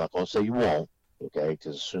sows. I'm not going to say you won't, okay?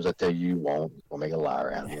 Because as soon as I tell you won't, I'll make a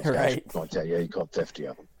liar out of me. Right. I'm going to tell you, you caught 50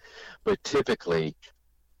 of them. But typically,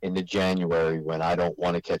 in the January, when I don't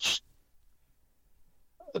want to catch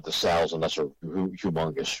the sows unless they're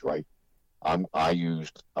humongous, right? I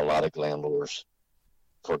used a lot of gland lures.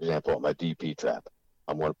 For example, on my DP trap,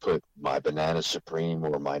 I'm going to put my Banana Supreme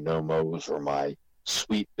or my Nomos or my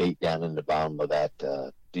sweet bait down in the bottom of that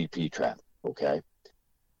DP trap, okay?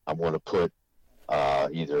 I'm going to put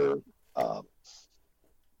either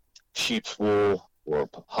sheep's wool or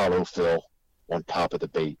hollow fill on top of the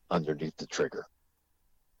bait underneath the trigger.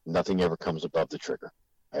 Nothing ever comes above the trigger.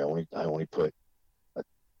 I only put a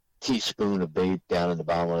teaspoon of bait down in the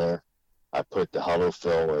bottom of there. I put the hollow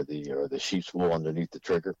fill or the sheep's wool underneath the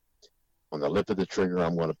trigger. On the lip of the trigger,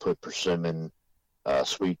 I'm going to put persimmon,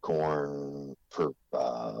 sweet corn,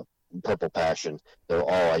 purple passion. They're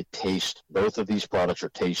all both of these products are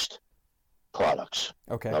taste products.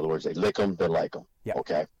 Okay. In other words, they lick them, they like them. Yeah.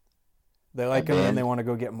 Okay. They like them and they want to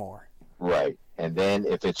go get more. Right. And then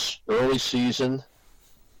if it's early season,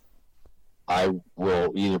 I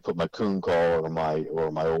will either put my coon call or my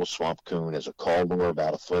old swamp coon as a call lure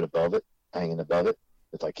about a foot above it, hanging above it,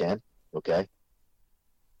 if I can. Okay.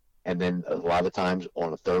 And then a lot of times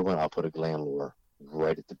on the third one, I'll put a gland lure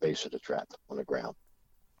right at the base of the trap on the ground.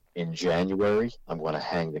 In January, I'm going to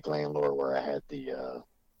hang the gland lure where I had the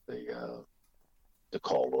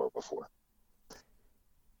call lure before,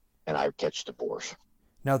 and I catch the boars.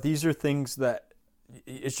 Now these are things that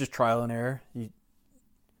it's just trial and error.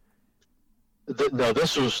 No,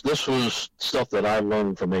 this was stuff that I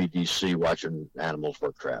learned from ADC watching animals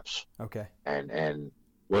work traps. Okay. And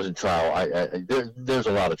wasn't trial. There's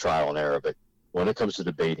a lot of trial and error, but when it comes to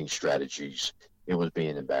debating strategies, it was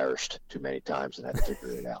being embarrassed too many times and had to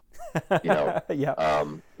figure it out. You know, yeah.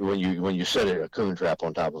 When you set a coon trap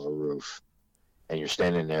on top of a roof, and you're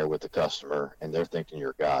standing there with the customer, and they're thinking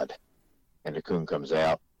you're God, and the coon comes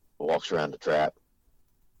out, walks around the trap,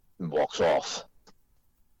 and walks off.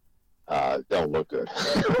 Don't look good.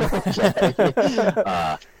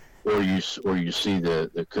 Or you see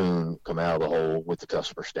the coon come out of the hole with the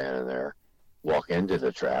customer standing there, walk into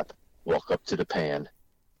the trap, walk up to the pan,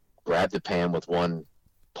 grab the pan with one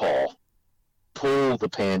paw, pull the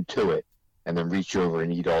pan to it, and then reach over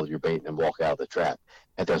and eat all your bait and then walk out of the trap.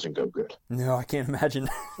 That doesn't go good. No, I can't imagine.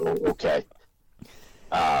 Okay.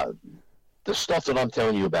 the stuff that I'm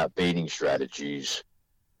telling you about baiting strategies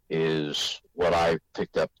is what I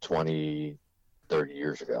picked up 20, 30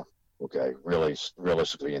 years ago. Okay, really,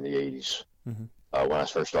 realistically in the 80s, Mm-hmm. When I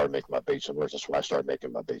first started making my baits and lures. That's when I started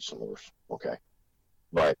making my baits and lures. Okay,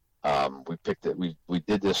 but we picked it. We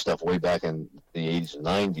did this stuff way back in the 80s and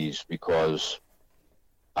 90s because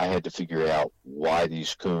I had to figure out why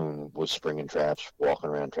these coon was springing traps, walking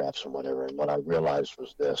around traps, and whatever. And what I realized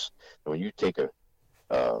was this: when you take the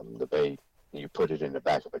bait and you put it in the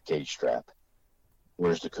back of a cage trap,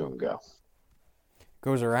 where's the coon go?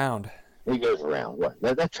 Goes around. He goes around. What?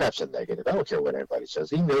 That trap's a negative. I don't care what anybody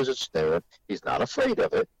says. He knows it's there. He's not afraid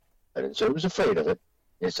of it. I didn't say he was afraid of it.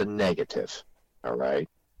 It's a negative. All right?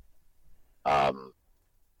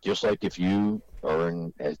 Just like if you are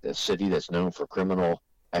in a city that's known for criminal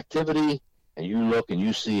activity and you look and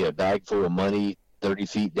you see a bag full of money 30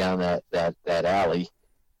 feet down that alley,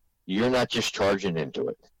 you're not just charging into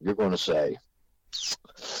it. You're going to say,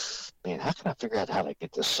 man, how can I figure out how to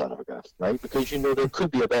get this son of a gun, right? Because you know there could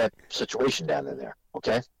be a bad situation down in there,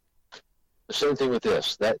 okay? The same thing with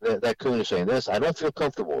this. That coon is saying this. I don't feel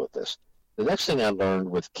comfortable with this. The next thing I learned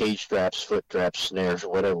with cage traps, foot traps, snares,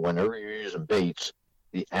 or whatever, whenever you're using baits,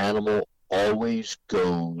 the animal always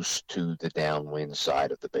goes to the downwind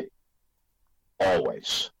side of the bait.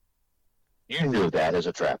 Always. You knew that as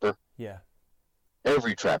a trapper. Yeah.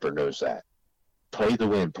 Every trapper knows that. Play the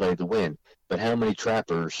wind, play the wind. But how many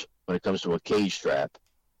trappers, when it comes to a cage trap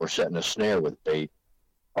or setting a snare with bait,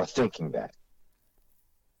 are thinking that?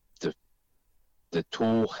 The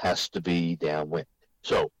tool has to be downwind.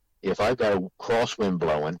 So if I've got a crosswind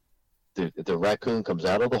blowing, the raccoon comes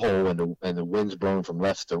out of the hole and the wind's blowing from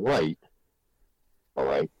left to right, all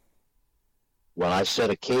right? When I set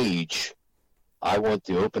a cage, I want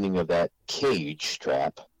the opening of that cage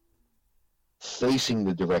trap facing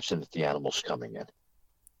the direction that the animal's coming in,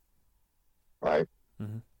 right?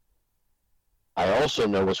 Mm-hmm. I also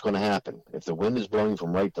know what's going to happen. If the wind is blowing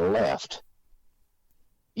from right to left,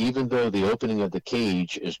 even though the opening of the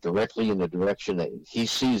cage is directly in the direction that he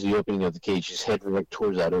sees the opening of the cage, he's heading right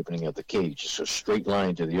towards that opening of the cage. It's a straight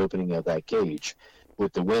line to the opening of that cage.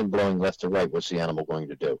 With the wind blowing left to right, what's the animal going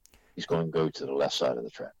to do? He's going to go to the left side of the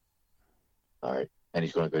trap. All right? And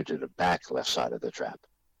he's going to go to the back left side of the trap.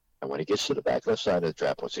 And when he gets to the back left side of the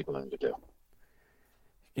trap, what's he going to do?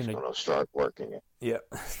 He's going to start working it. Yep.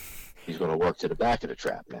 He's going to work to the back of the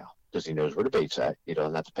trap now because he knows where the bait's at. He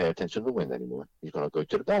doesn't have to pay attention to the wind anymore. He's going to go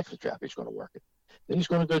to the back of the trap. He's going to work it. Then he's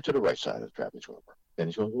going to go to the right side of the trap. He's going to work it. Then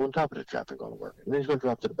he's going to go on top of the trap and going to work it. And then he's going to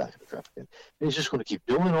drop to the back of the trap again. And he's just going to keep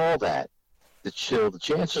doing all that until the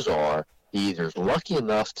chances are he either is lucky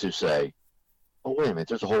enough to say, oh, wait a minute,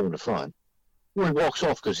 there's a hole in the front, or he walks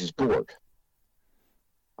off because he's bored.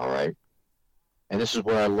 All right? And this is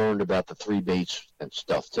what I learned about the three baits and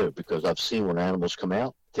stuff, too, because I've seen when animals come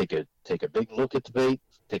out, take a big look at the bait,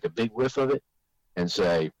 take a big whiff of it, and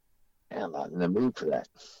say, man, I'm not in the mood for that.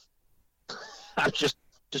 I'm just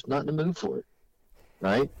not in the mood for it,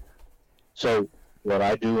 right? So what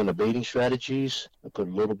I do in the baiting strategies, I put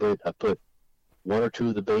one or two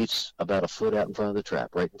of the baits about a foot out in front of the trap,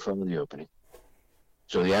 right in front of the opening.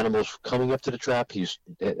 So the animal's coming up to the trap.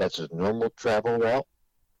 That's his normal travel route.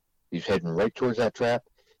 He's heading right towards that trap,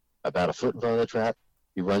 about a foot in front of the trap.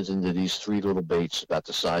 He runs into these three little baits about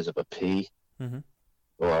the size of a pea, Mm-hmm.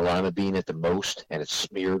 or a lima bean at the most, and it's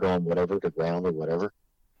smeared on whatever, the ground or whatever.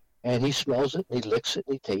 And he smells it, and he licks it,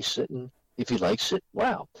 and he tastes it, and if he likes it,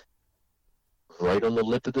 wow. Right on the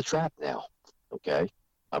lip of the trap now, okay?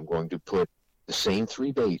 I'm going to put the same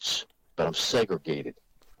three baits, but I'm segregated.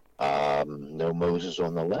 No Moses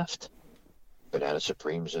on the left, Banana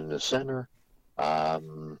Supremes in the center, Got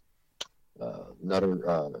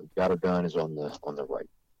Her Done is on the right,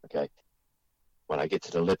 okay? When I get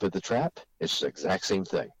to the lip of the trap, it's the exact same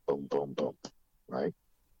thing. Boom, boom, boom, right?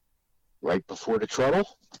 Right before the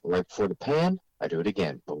treadle, right before the pan, I do it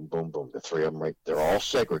again. Boom, boom, boom. The three of them right, they're all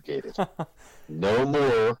segregated. No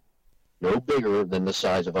more, no bigger than the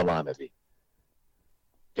size of a lima bean.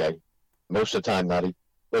 Okay? Most of the time, not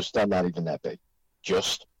even that big.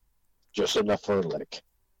 Just enough for a lick,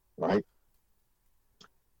 right?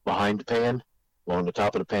 Behind the pan, along the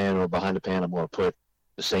top of the pan or behind the pan, I'm going to put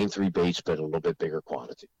the same three baits, but a little bit bigger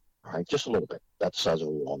quantity. All right, just a little bit. That's the size of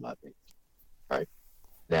a walnut bait. All right.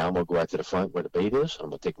 Now I'm going to go out to the front where the bait is. I'm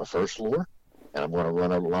going to take my first lure, and I'm going to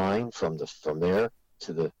run a line from there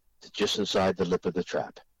to just inside the lip of the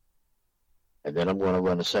trap. And then I'm going to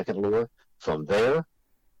run a second lure from there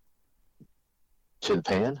to the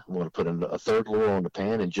pan. I'm going to put a third lure on the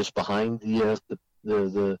pan and just behind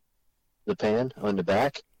the pan on the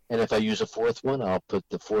back. And if I use a fourth one, I'll put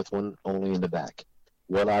the fourth one only in the back.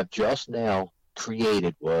 What I've just now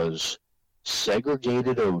created was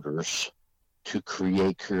segregated odors to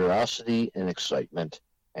create curiosity and excitement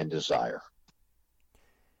and desire.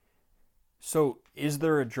 So is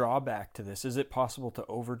there a drawback to this? Is it possible to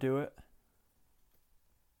overdo it?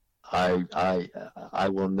 I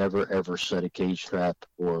will never ever set a cage trap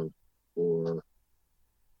or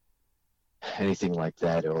anything like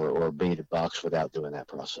that or a baited box without doing that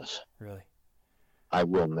process. Really? I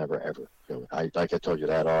will never ever do it. Like I told you,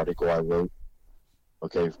 that article I wrote,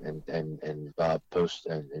 okay, and Bob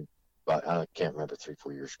posted, and I can't remember,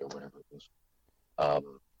 3-4 years ago, whatever it was.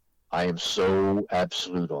 I am so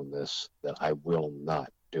absolute on this that I will not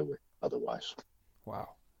do it otherwise.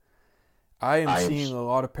 Wow. I am seeing a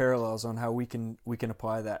lot of parallels on how we can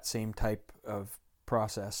apply that same type of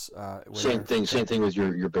process. Same thing with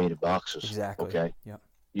your baited boxes. Exactly. Okay. Yeah.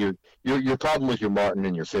 Your problem with your martin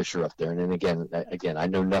and your fisher up there, and then again, I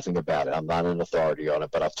know nothing about it. I'm not an authority on it,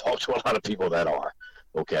 but I've talked to a lot of people that are.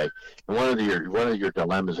 Okay. And one of your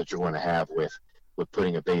dilemmas that you're going to have with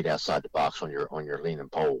putting a bait outside the box on your leaning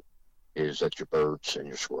pole is that your birds and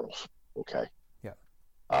your squirrels. Okay. Yeah.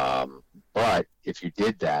 But if you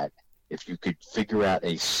did that, if you could figure out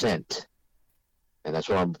a scent, and that's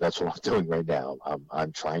what I'm doing right now.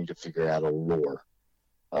 I'm trying to figure out a lure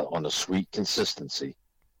on a sweet consistency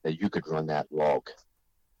that you could run that log.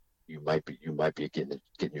 You might be getting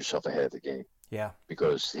yourself ahead of the game. Yeah.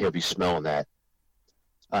 Because he'll be smelling that.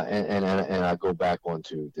 And I go back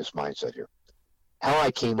onto this mindset here. How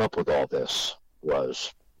I came up with all this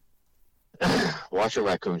was watching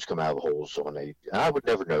raccoons come out of holes I would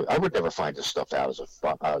never know. I would never find this stuff out as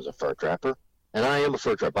a fur trapper. And I am a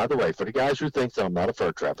fur trapper. By the way, for the guys who think that I'm not a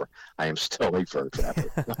fur trapper, I am still a fur trapper.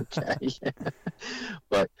 Okay.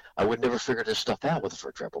 But I would never figure this stuff out with a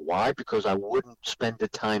fur trapper. Why? Because I wouldn't spend the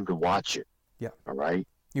time to watch it. Yeah. All right.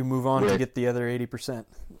 You move on to get the other 80%,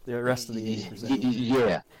 the rest of the 80%.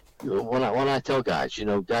 Yeah. When I tell guys,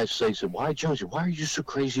 guys say, why, Jonesy, why are you so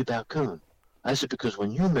crazy about coon? I said, because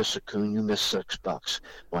when you miss a coon, you miss $6.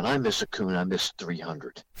 When I miss a coon, I miss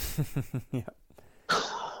 300. Yeah.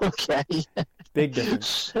 Okay. Big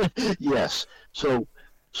difference. Yes. So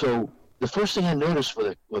the first thing I noticed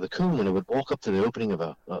with a coon, when it would walk up to the opening of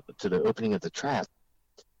the trap,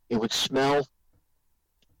 it would smell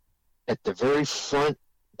at the very front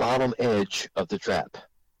bottom edge of the trap.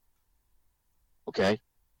 Okay,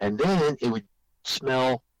 and then it would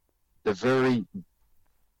smell the very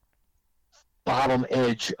bottom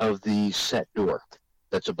edge of the set door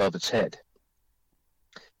that's above its head.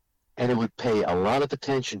 And it would pay a lot of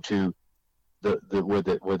attention to where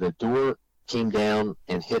the door came down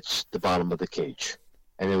and hits the bottom of the cage.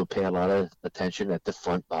 And it would pay a lot of attention at the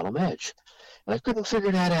front bottom edge. And I couldn't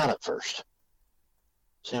figure that out at first.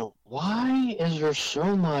 So why is there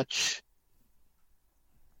so much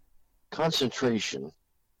concentration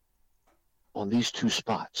on these two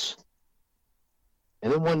spots?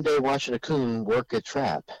 And then one day, watching a coon work a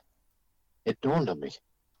trap, it dawned on me,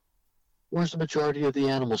 where's the majority of the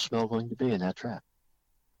animal smell going to be in that trap?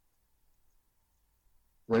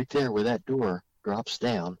 Right there where that door drops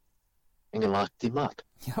down and can lock them up.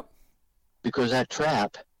 Yep. Because that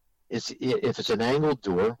trap, if it's an angled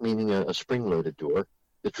door, meaning a spring-loaded door,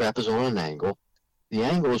 the trap is on an angle. The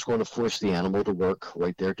angle is going to force the animal to work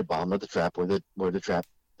right there at the bottom of the trap where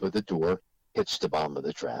the door hits the bottom of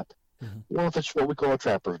the trap. Mm-hmm. Or if it's what we call a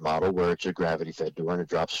trapper's model, where it's a gravity-fed door and it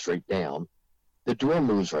drops straight down, the door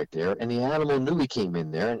moves right there, and the animal knew he came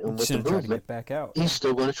in there, and with the movement, to get back out. He's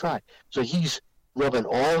still going to try. So he's rubbing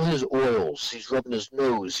all his oils. He's rubbing his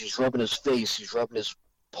nose. He's rubbing his face. He's rubbing his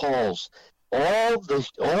paws. All the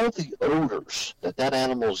odors that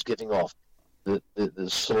animal is giving off, the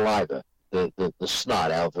saliva, the snot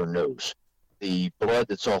out of their nose, the blood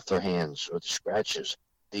that's off their hands or the scratches,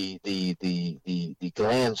 the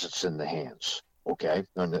glands that's in the hands, okay,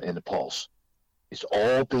 in the pulse. It's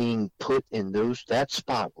all being put in that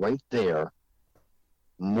spot right there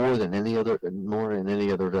more than any other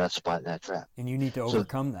of that spot in that trap. And you need to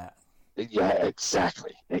overcome that. Yeah,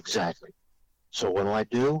 exactly. So what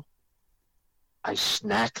do? I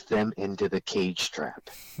snack them into the cage trap.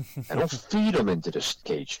 I don't feed them into the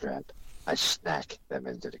cage trap. I snack them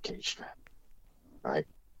into the cage trap. All right?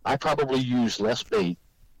 I probably use less bait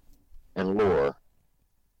and lure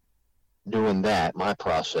doing that, my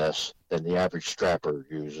process, than the average trapper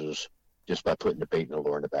uses just by putting the bait and the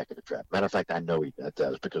lure in the back of the trap. Matter of fact, I know he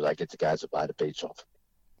does because I get the guys that buy the baits off.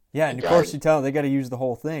 Yeah, and of course you tell them they got to use the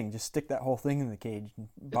whole thing. Just stick that whole thing in the cage. And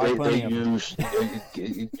buy plenty of them.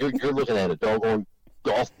 You're looking at a doggone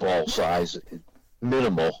golf ball size,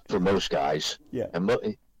 minimal for most guys. Yeah. And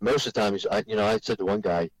most of the time, I said to one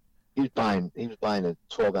guy, he was buying the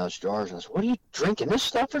 12-ounce jars, and I said, "What are you drinking, this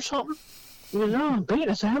stuff or something?" He goes, "No, I'm baiting."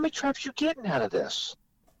 I said, "How many traps you getting out of this?"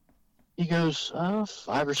 He goes,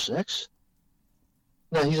 5 or 6.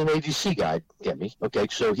 Now he's an ADC guy, get me? Okay,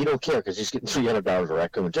 so he don't care because he's getting $300 a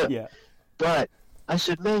raccoon too. Yeah. But I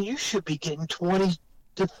said, "Man, you should be getting 20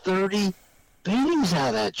 to 30 baitings out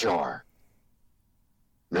of that jar."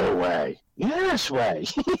 "No way." "Yes way."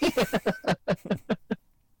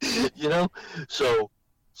 You know, so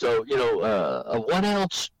a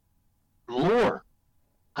 1-ounce lure,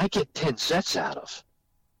 I get 10 sets out of.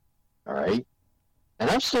 All right, and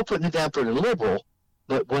I'm still putting it down pretty liberal.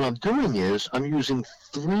 But what I'm doing is I'm using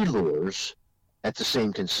 3 lures at the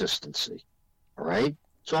same consistency. All right,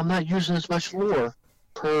 so I'm not using as much lure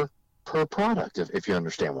per product, if you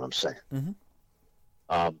understand what I'm saying.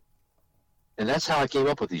 Mm-hmm. And that's how I came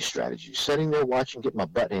up with these strategies. Sitting there watching, get my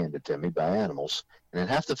butt handed to me by animals, and then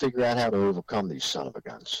have to figure out how to overcome these son of a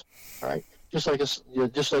guns. All right, just like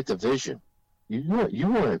the vision. You want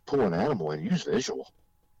to pull an animal and use visual.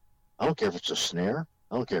 I don't care if it's a snare.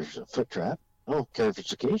 I don't care if it's a foot trap. I don't care if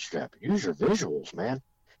it's a cage trap. Use your visuals, man.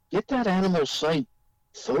 Get that animal's sight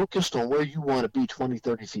focused on where you want to be 20,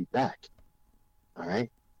 30 feet back. All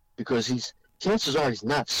right, because chances are he's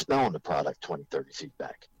not smelling the product 20, 30 feet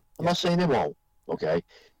back. I'm not saying they won't, okay?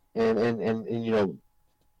 And you know,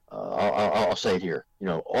 I'll say it here. You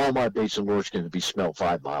know, all my baits and lures are going to be smelled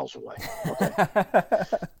 5 miles away, okay?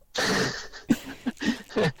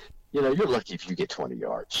 You know, you're lucky if you get 20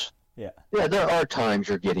 yards. Yeah. Yeah, there are times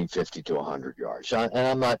you're getting 50 to 100 yards.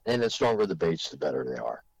 And the stronger the baits, the better they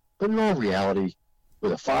are. But in all reality,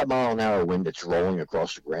 with a 5-mile-an-hour wind that's rolling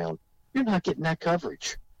across the ground, you're not getting that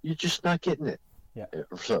coverage. You're just not getting it. Yeah.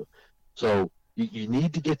 So you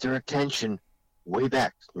need to get their attention way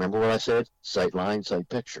back. Remember what I said? Sight line, sight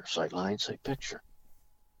picture. Sight line, sight picture.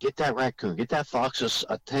 Get that raccoon, get that fox's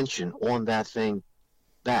attention on that thing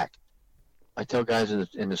back. I tell guys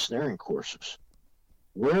in the snaring courses,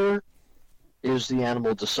 where is the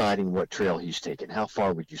animal deciding what trail he's taking? How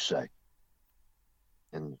far would you say?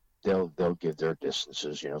 And they'll give their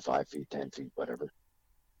distances, 5 feet, 10 feet, whatever.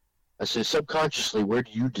 I said, subconsciously, where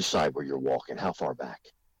do you decide where you're walking? How far back?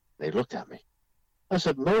 They looked at me. I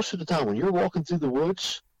said, most of the time when you're walking through the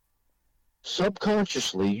woods,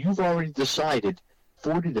 subconsciously, you've already decided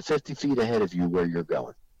 40 to 50 feet ahead of you where you're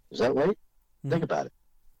going. Is that right? Mm-hmm. Think about it.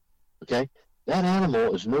 Okay? That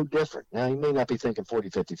animal is no different. Now, he may not be thinking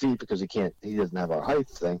 40, 50 feet because he doesn't have our height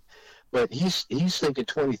thing, but he's thinking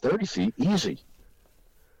 20, 30 feet easy.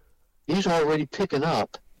 He's already picking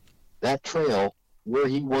up that trail where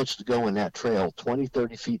he wants to go in that trail, 20,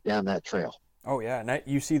 30 feet down that trail. Oh, yeah. And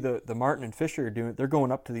you see the Martin and Fisher they're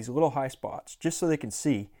going up to these little high spots just so they can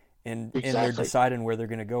see, and they're deciding where they're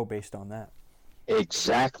going to go based on that.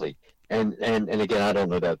 Exactly. And again, I don't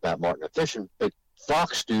know that about Martin and Fisher, but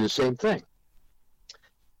fox do the same thing.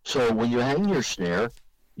 So when you hang your snare,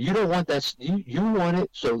 you don't want that. You want it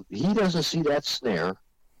so he doesn't see that snare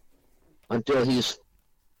until he's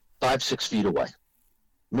 5, 6 feet away,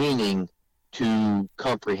 meaning to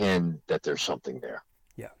comprehend that there's something there.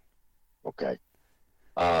 Yeah. Okay.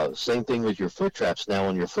 Same thing with your foot traps. Now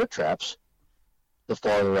on your foot traps, the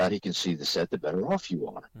farther out he can see the set, the better off you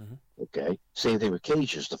are. Mm-hmm. Okay. Same thing with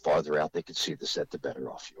cages. The farther out they can see the set, the better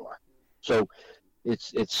off you are. So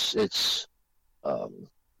it's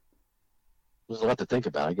there's a lot to think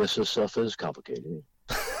about. I guess this stuff is complicated.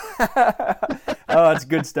 Oh, that's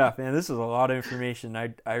good stuff, man. This is a lot of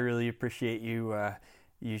information. I really appreciate you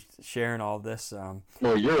sharing all this. No,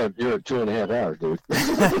 you're at 2.5 hours, dude.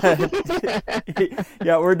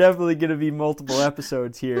 Yeah, we're definitely going to be multiple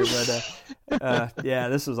episodes here, but yeah,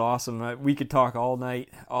 this was awesome. We could talk all night,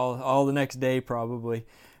 all the next day probably.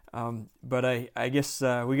 But I guess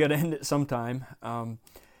we got to end it sometime.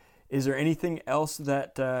 Is there anything else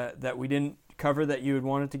that we didn't cover that you had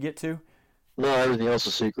wanted to get to? No, everything else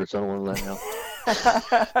is secrets. I don't want to let out.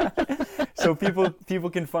 So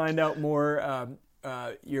people can find out more.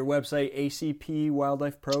 Your website,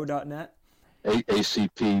 acpwildlifepro.net.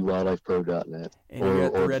 acpwildlifepro.net.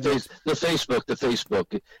 Or the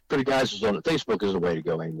Facebook. Pretty guys is on it. Facebook is the way to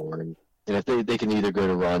go anymore. And if they can either go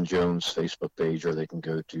to Ron Jones' Facebook page or they can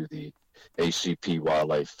go to the ACP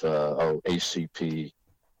Wildlife or ACP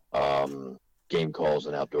Game Calls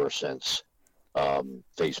and Outdoor Sense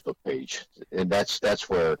Facebook page, and that's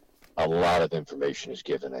where a lot of information is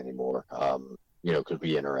given anymore. Because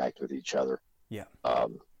we interact with each other. Yeah.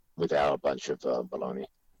 Without a bunch of baloney.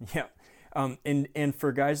 Yeah. And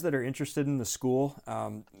for guys that are interested in the school,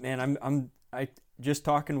 man, I just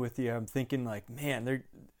talking with you, I'm thinking like, man,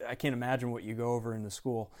 I can't imagine what you go over in the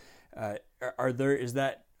school. I'm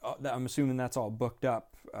assuming that's all booked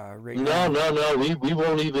up right now? No. We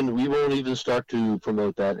won't even start to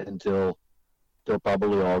promote that until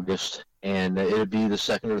probably August, and it'll be the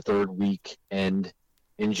second or third weekend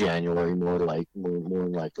in January, more than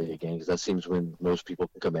likely again, because that seems when most people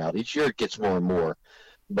can come out. Each year it gets more and more,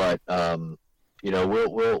 but we'll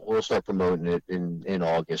start promoting it in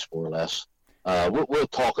August, more or less. We'll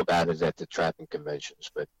talk about it at the trapping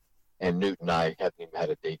conventions, and Newt and I haven't even had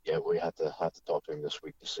a date yet. We have to talk to him this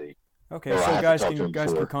week to see. Okay, so guys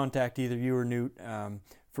can contact either you or Newt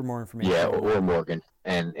for more information. Yeah, or Morgan,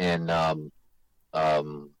 and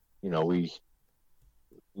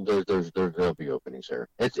there'll be openings there.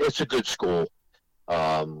 It's a good school.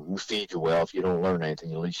 We feed you well. If you don't learn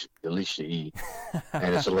anything, at least you eat.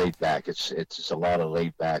 And it's a laid back. It's a lot of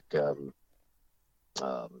laid back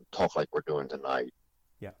talk like we're doing tonight.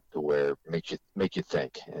 Yeah. To where make you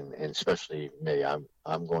think, and especially me. I'm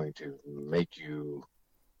going to make you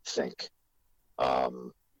think. I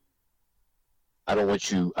don't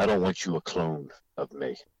want you a clone of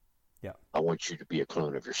me. Yeah. I want you to be a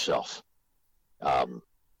clone of yourself.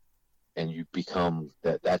 And you become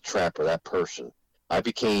that trapper, that person. I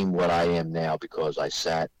became what I am now because I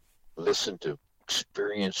listened to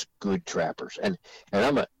experienced good trappers. And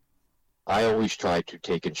I always try to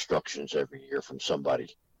take instructions every year from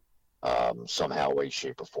somebody, somehow, way,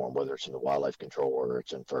 shape, or form, whether it's in the wildlife control or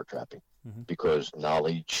it's in fur trapping, because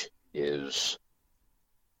knowledge is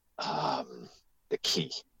the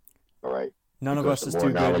key. All right. None of us is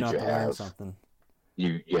too good not to learn something.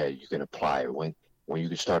 You can apply it when you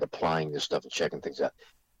can start applying this stuff and checking things out.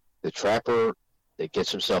 The trapper that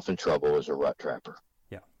gets himself in trouble is a rut trapper.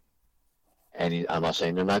 Yeah. And I'm not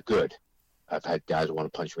saying they're not good. I've had guys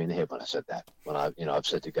want to punch me in the head when I said that. When I've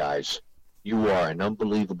said to guys, you are an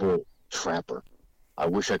unbelievable trapper. I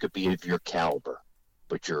wish I could be of your caliber,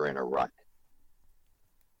 but you're in a rut.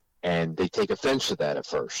 And they take offense to that at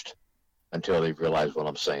first until they realize what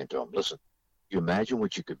I'm saying to them. Listen, you imagine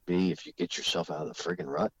what you could be if you get yourself out of the friggin'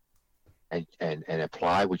 rut and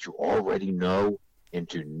apply what you already know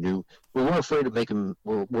into new. Well, we're afraid of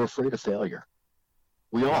we're afraid of failure.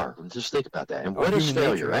 We are. Just think about that. And what is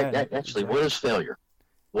failure? Right? Actually, what is failure?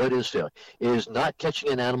 What is failure? It is not catching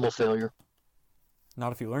an animal failure.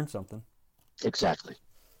 Not if you learn something. Exactly.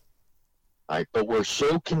 All right, but we're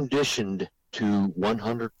so conditioned to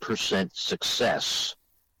 100% success,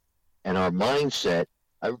 and our mindset.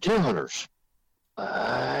 Deer hunters.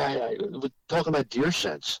 We're talking about deer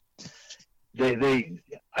sense.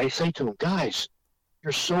 I say to them, guys,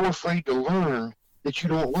 you're so afraid to learn that you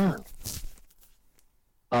don't learn.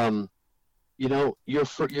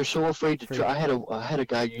 You're so afraid to try. I had a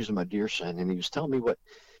guy using my deer scent, and he was telling me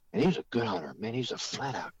and he was a good hunter, man. He's a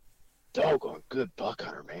flat out doggone good buck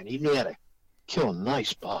hunter, man. He knew how to kill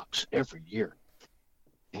nice bucks every year.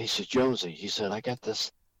 And he said, Jonesy, he said, I got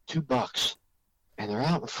this 2 bucks, and they're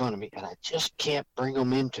out in front of me, and I just can't bring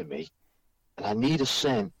them into me, and I need a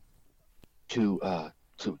scent to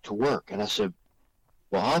work. And I said,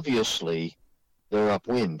 well, obviously they're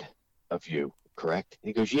upwind of you, correct? And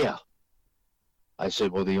he goes, yeah. I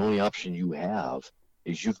said, well, the only option you have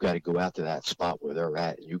is you've got to go out to that spot where they're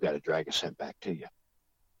at, and you've got to drag a scent back to you.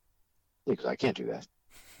 He goes, I can't do that.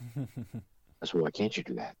 I said, why can't you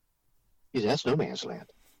do that? He said, that's no man's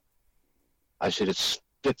land. I said, it's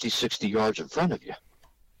 50, 60 yards in front of you.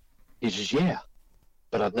 He says, yeah,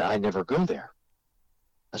 but I never go there.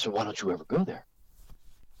 I said, why don't you ever go there?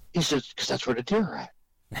 He says, because that's where the deer are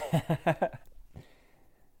at.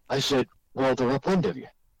 I said, well, they're upwind of you.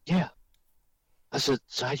 Yeah. I said,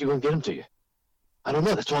 so how you going to get them to you? I don't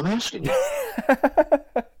know. That's why I'm asking you.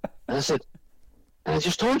 And I said, and I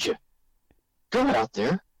just told you, go out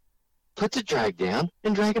there, put the drag down,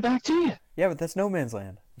 and drag it back to you. Yeah, but that's no man's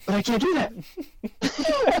land. But I can't do that.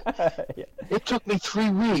 Yeah. It took me 3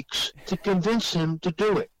 weeks to convince him to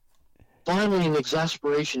do it. Finally, in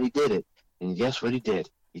exasperation, he did it. And guess what he did?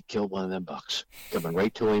 He killed one of them bucks, coming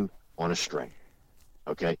right to him on a string.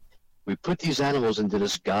 Okay? We put these animals into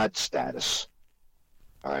this God status,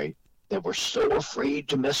 all right, that we're so afraid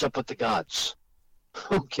to mess up with the gods.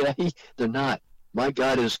 Okay? They're not. My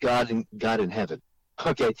God is God in heaven.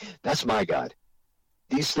 Okay? That's my God.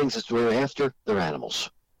 These things that we're after, they're animals.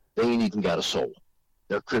 They ain't even got a soul.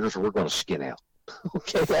 They're critters we're going to skin out.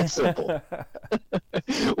 Okay? That's simple.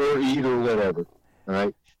 Or eat or whatever. All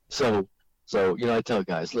right? So, I tell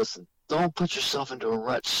guys, listen, don't put yourself into a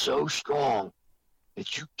rut so strong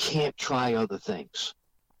that you can't try other things.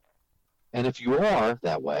 And if you are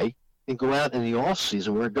that way, then go out in the off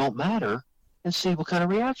season where it don't matter and see what kind of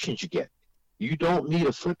reactions you get. You don't need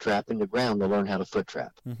a foot trap in the ground to learn how to foot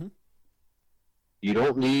trap. Mm-hmm. You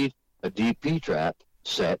don't need a DP trap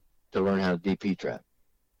set to learn how to DP trap.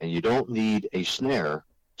 And you don't need a snare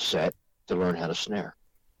set to learn how to snare,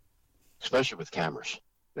 especially with cameras.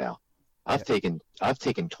 Now, I've taken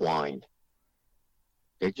twine,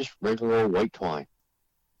 okay, just regular old white twine,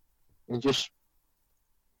 and just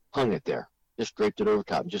hung it there, just draped it over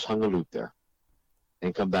top, and just hung a loop there,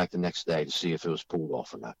 and come back the next day to see if it was pulled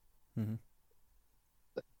off or not. Mm-hmm.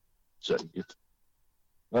 So,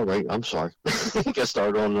 all right, I'm sorry. I think I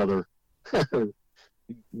started on another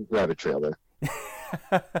rabbit trail there.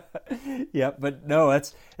 Yeah, but no,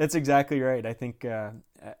 that's exactly right. I think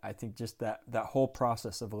just that whole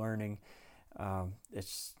process of learning,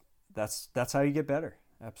 that's how you get better.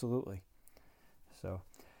 Absolutely. So,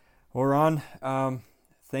 well, Ron,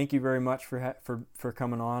 thank you very much for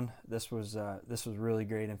coming on. This was really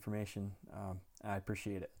great information. I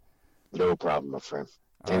appreciate it. No problem, my friend.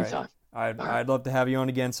 Anytime. I'd love to have you on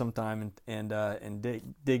again sometime and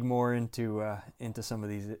dig more into some of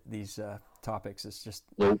these topics. It's just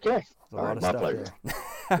okay. A lot of stuff pleasure.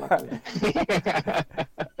 There.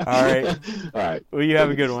 All right. All right. Well, you have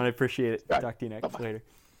a good one. I appreciate it. Right. Talk to you next. Bye-bye. Later.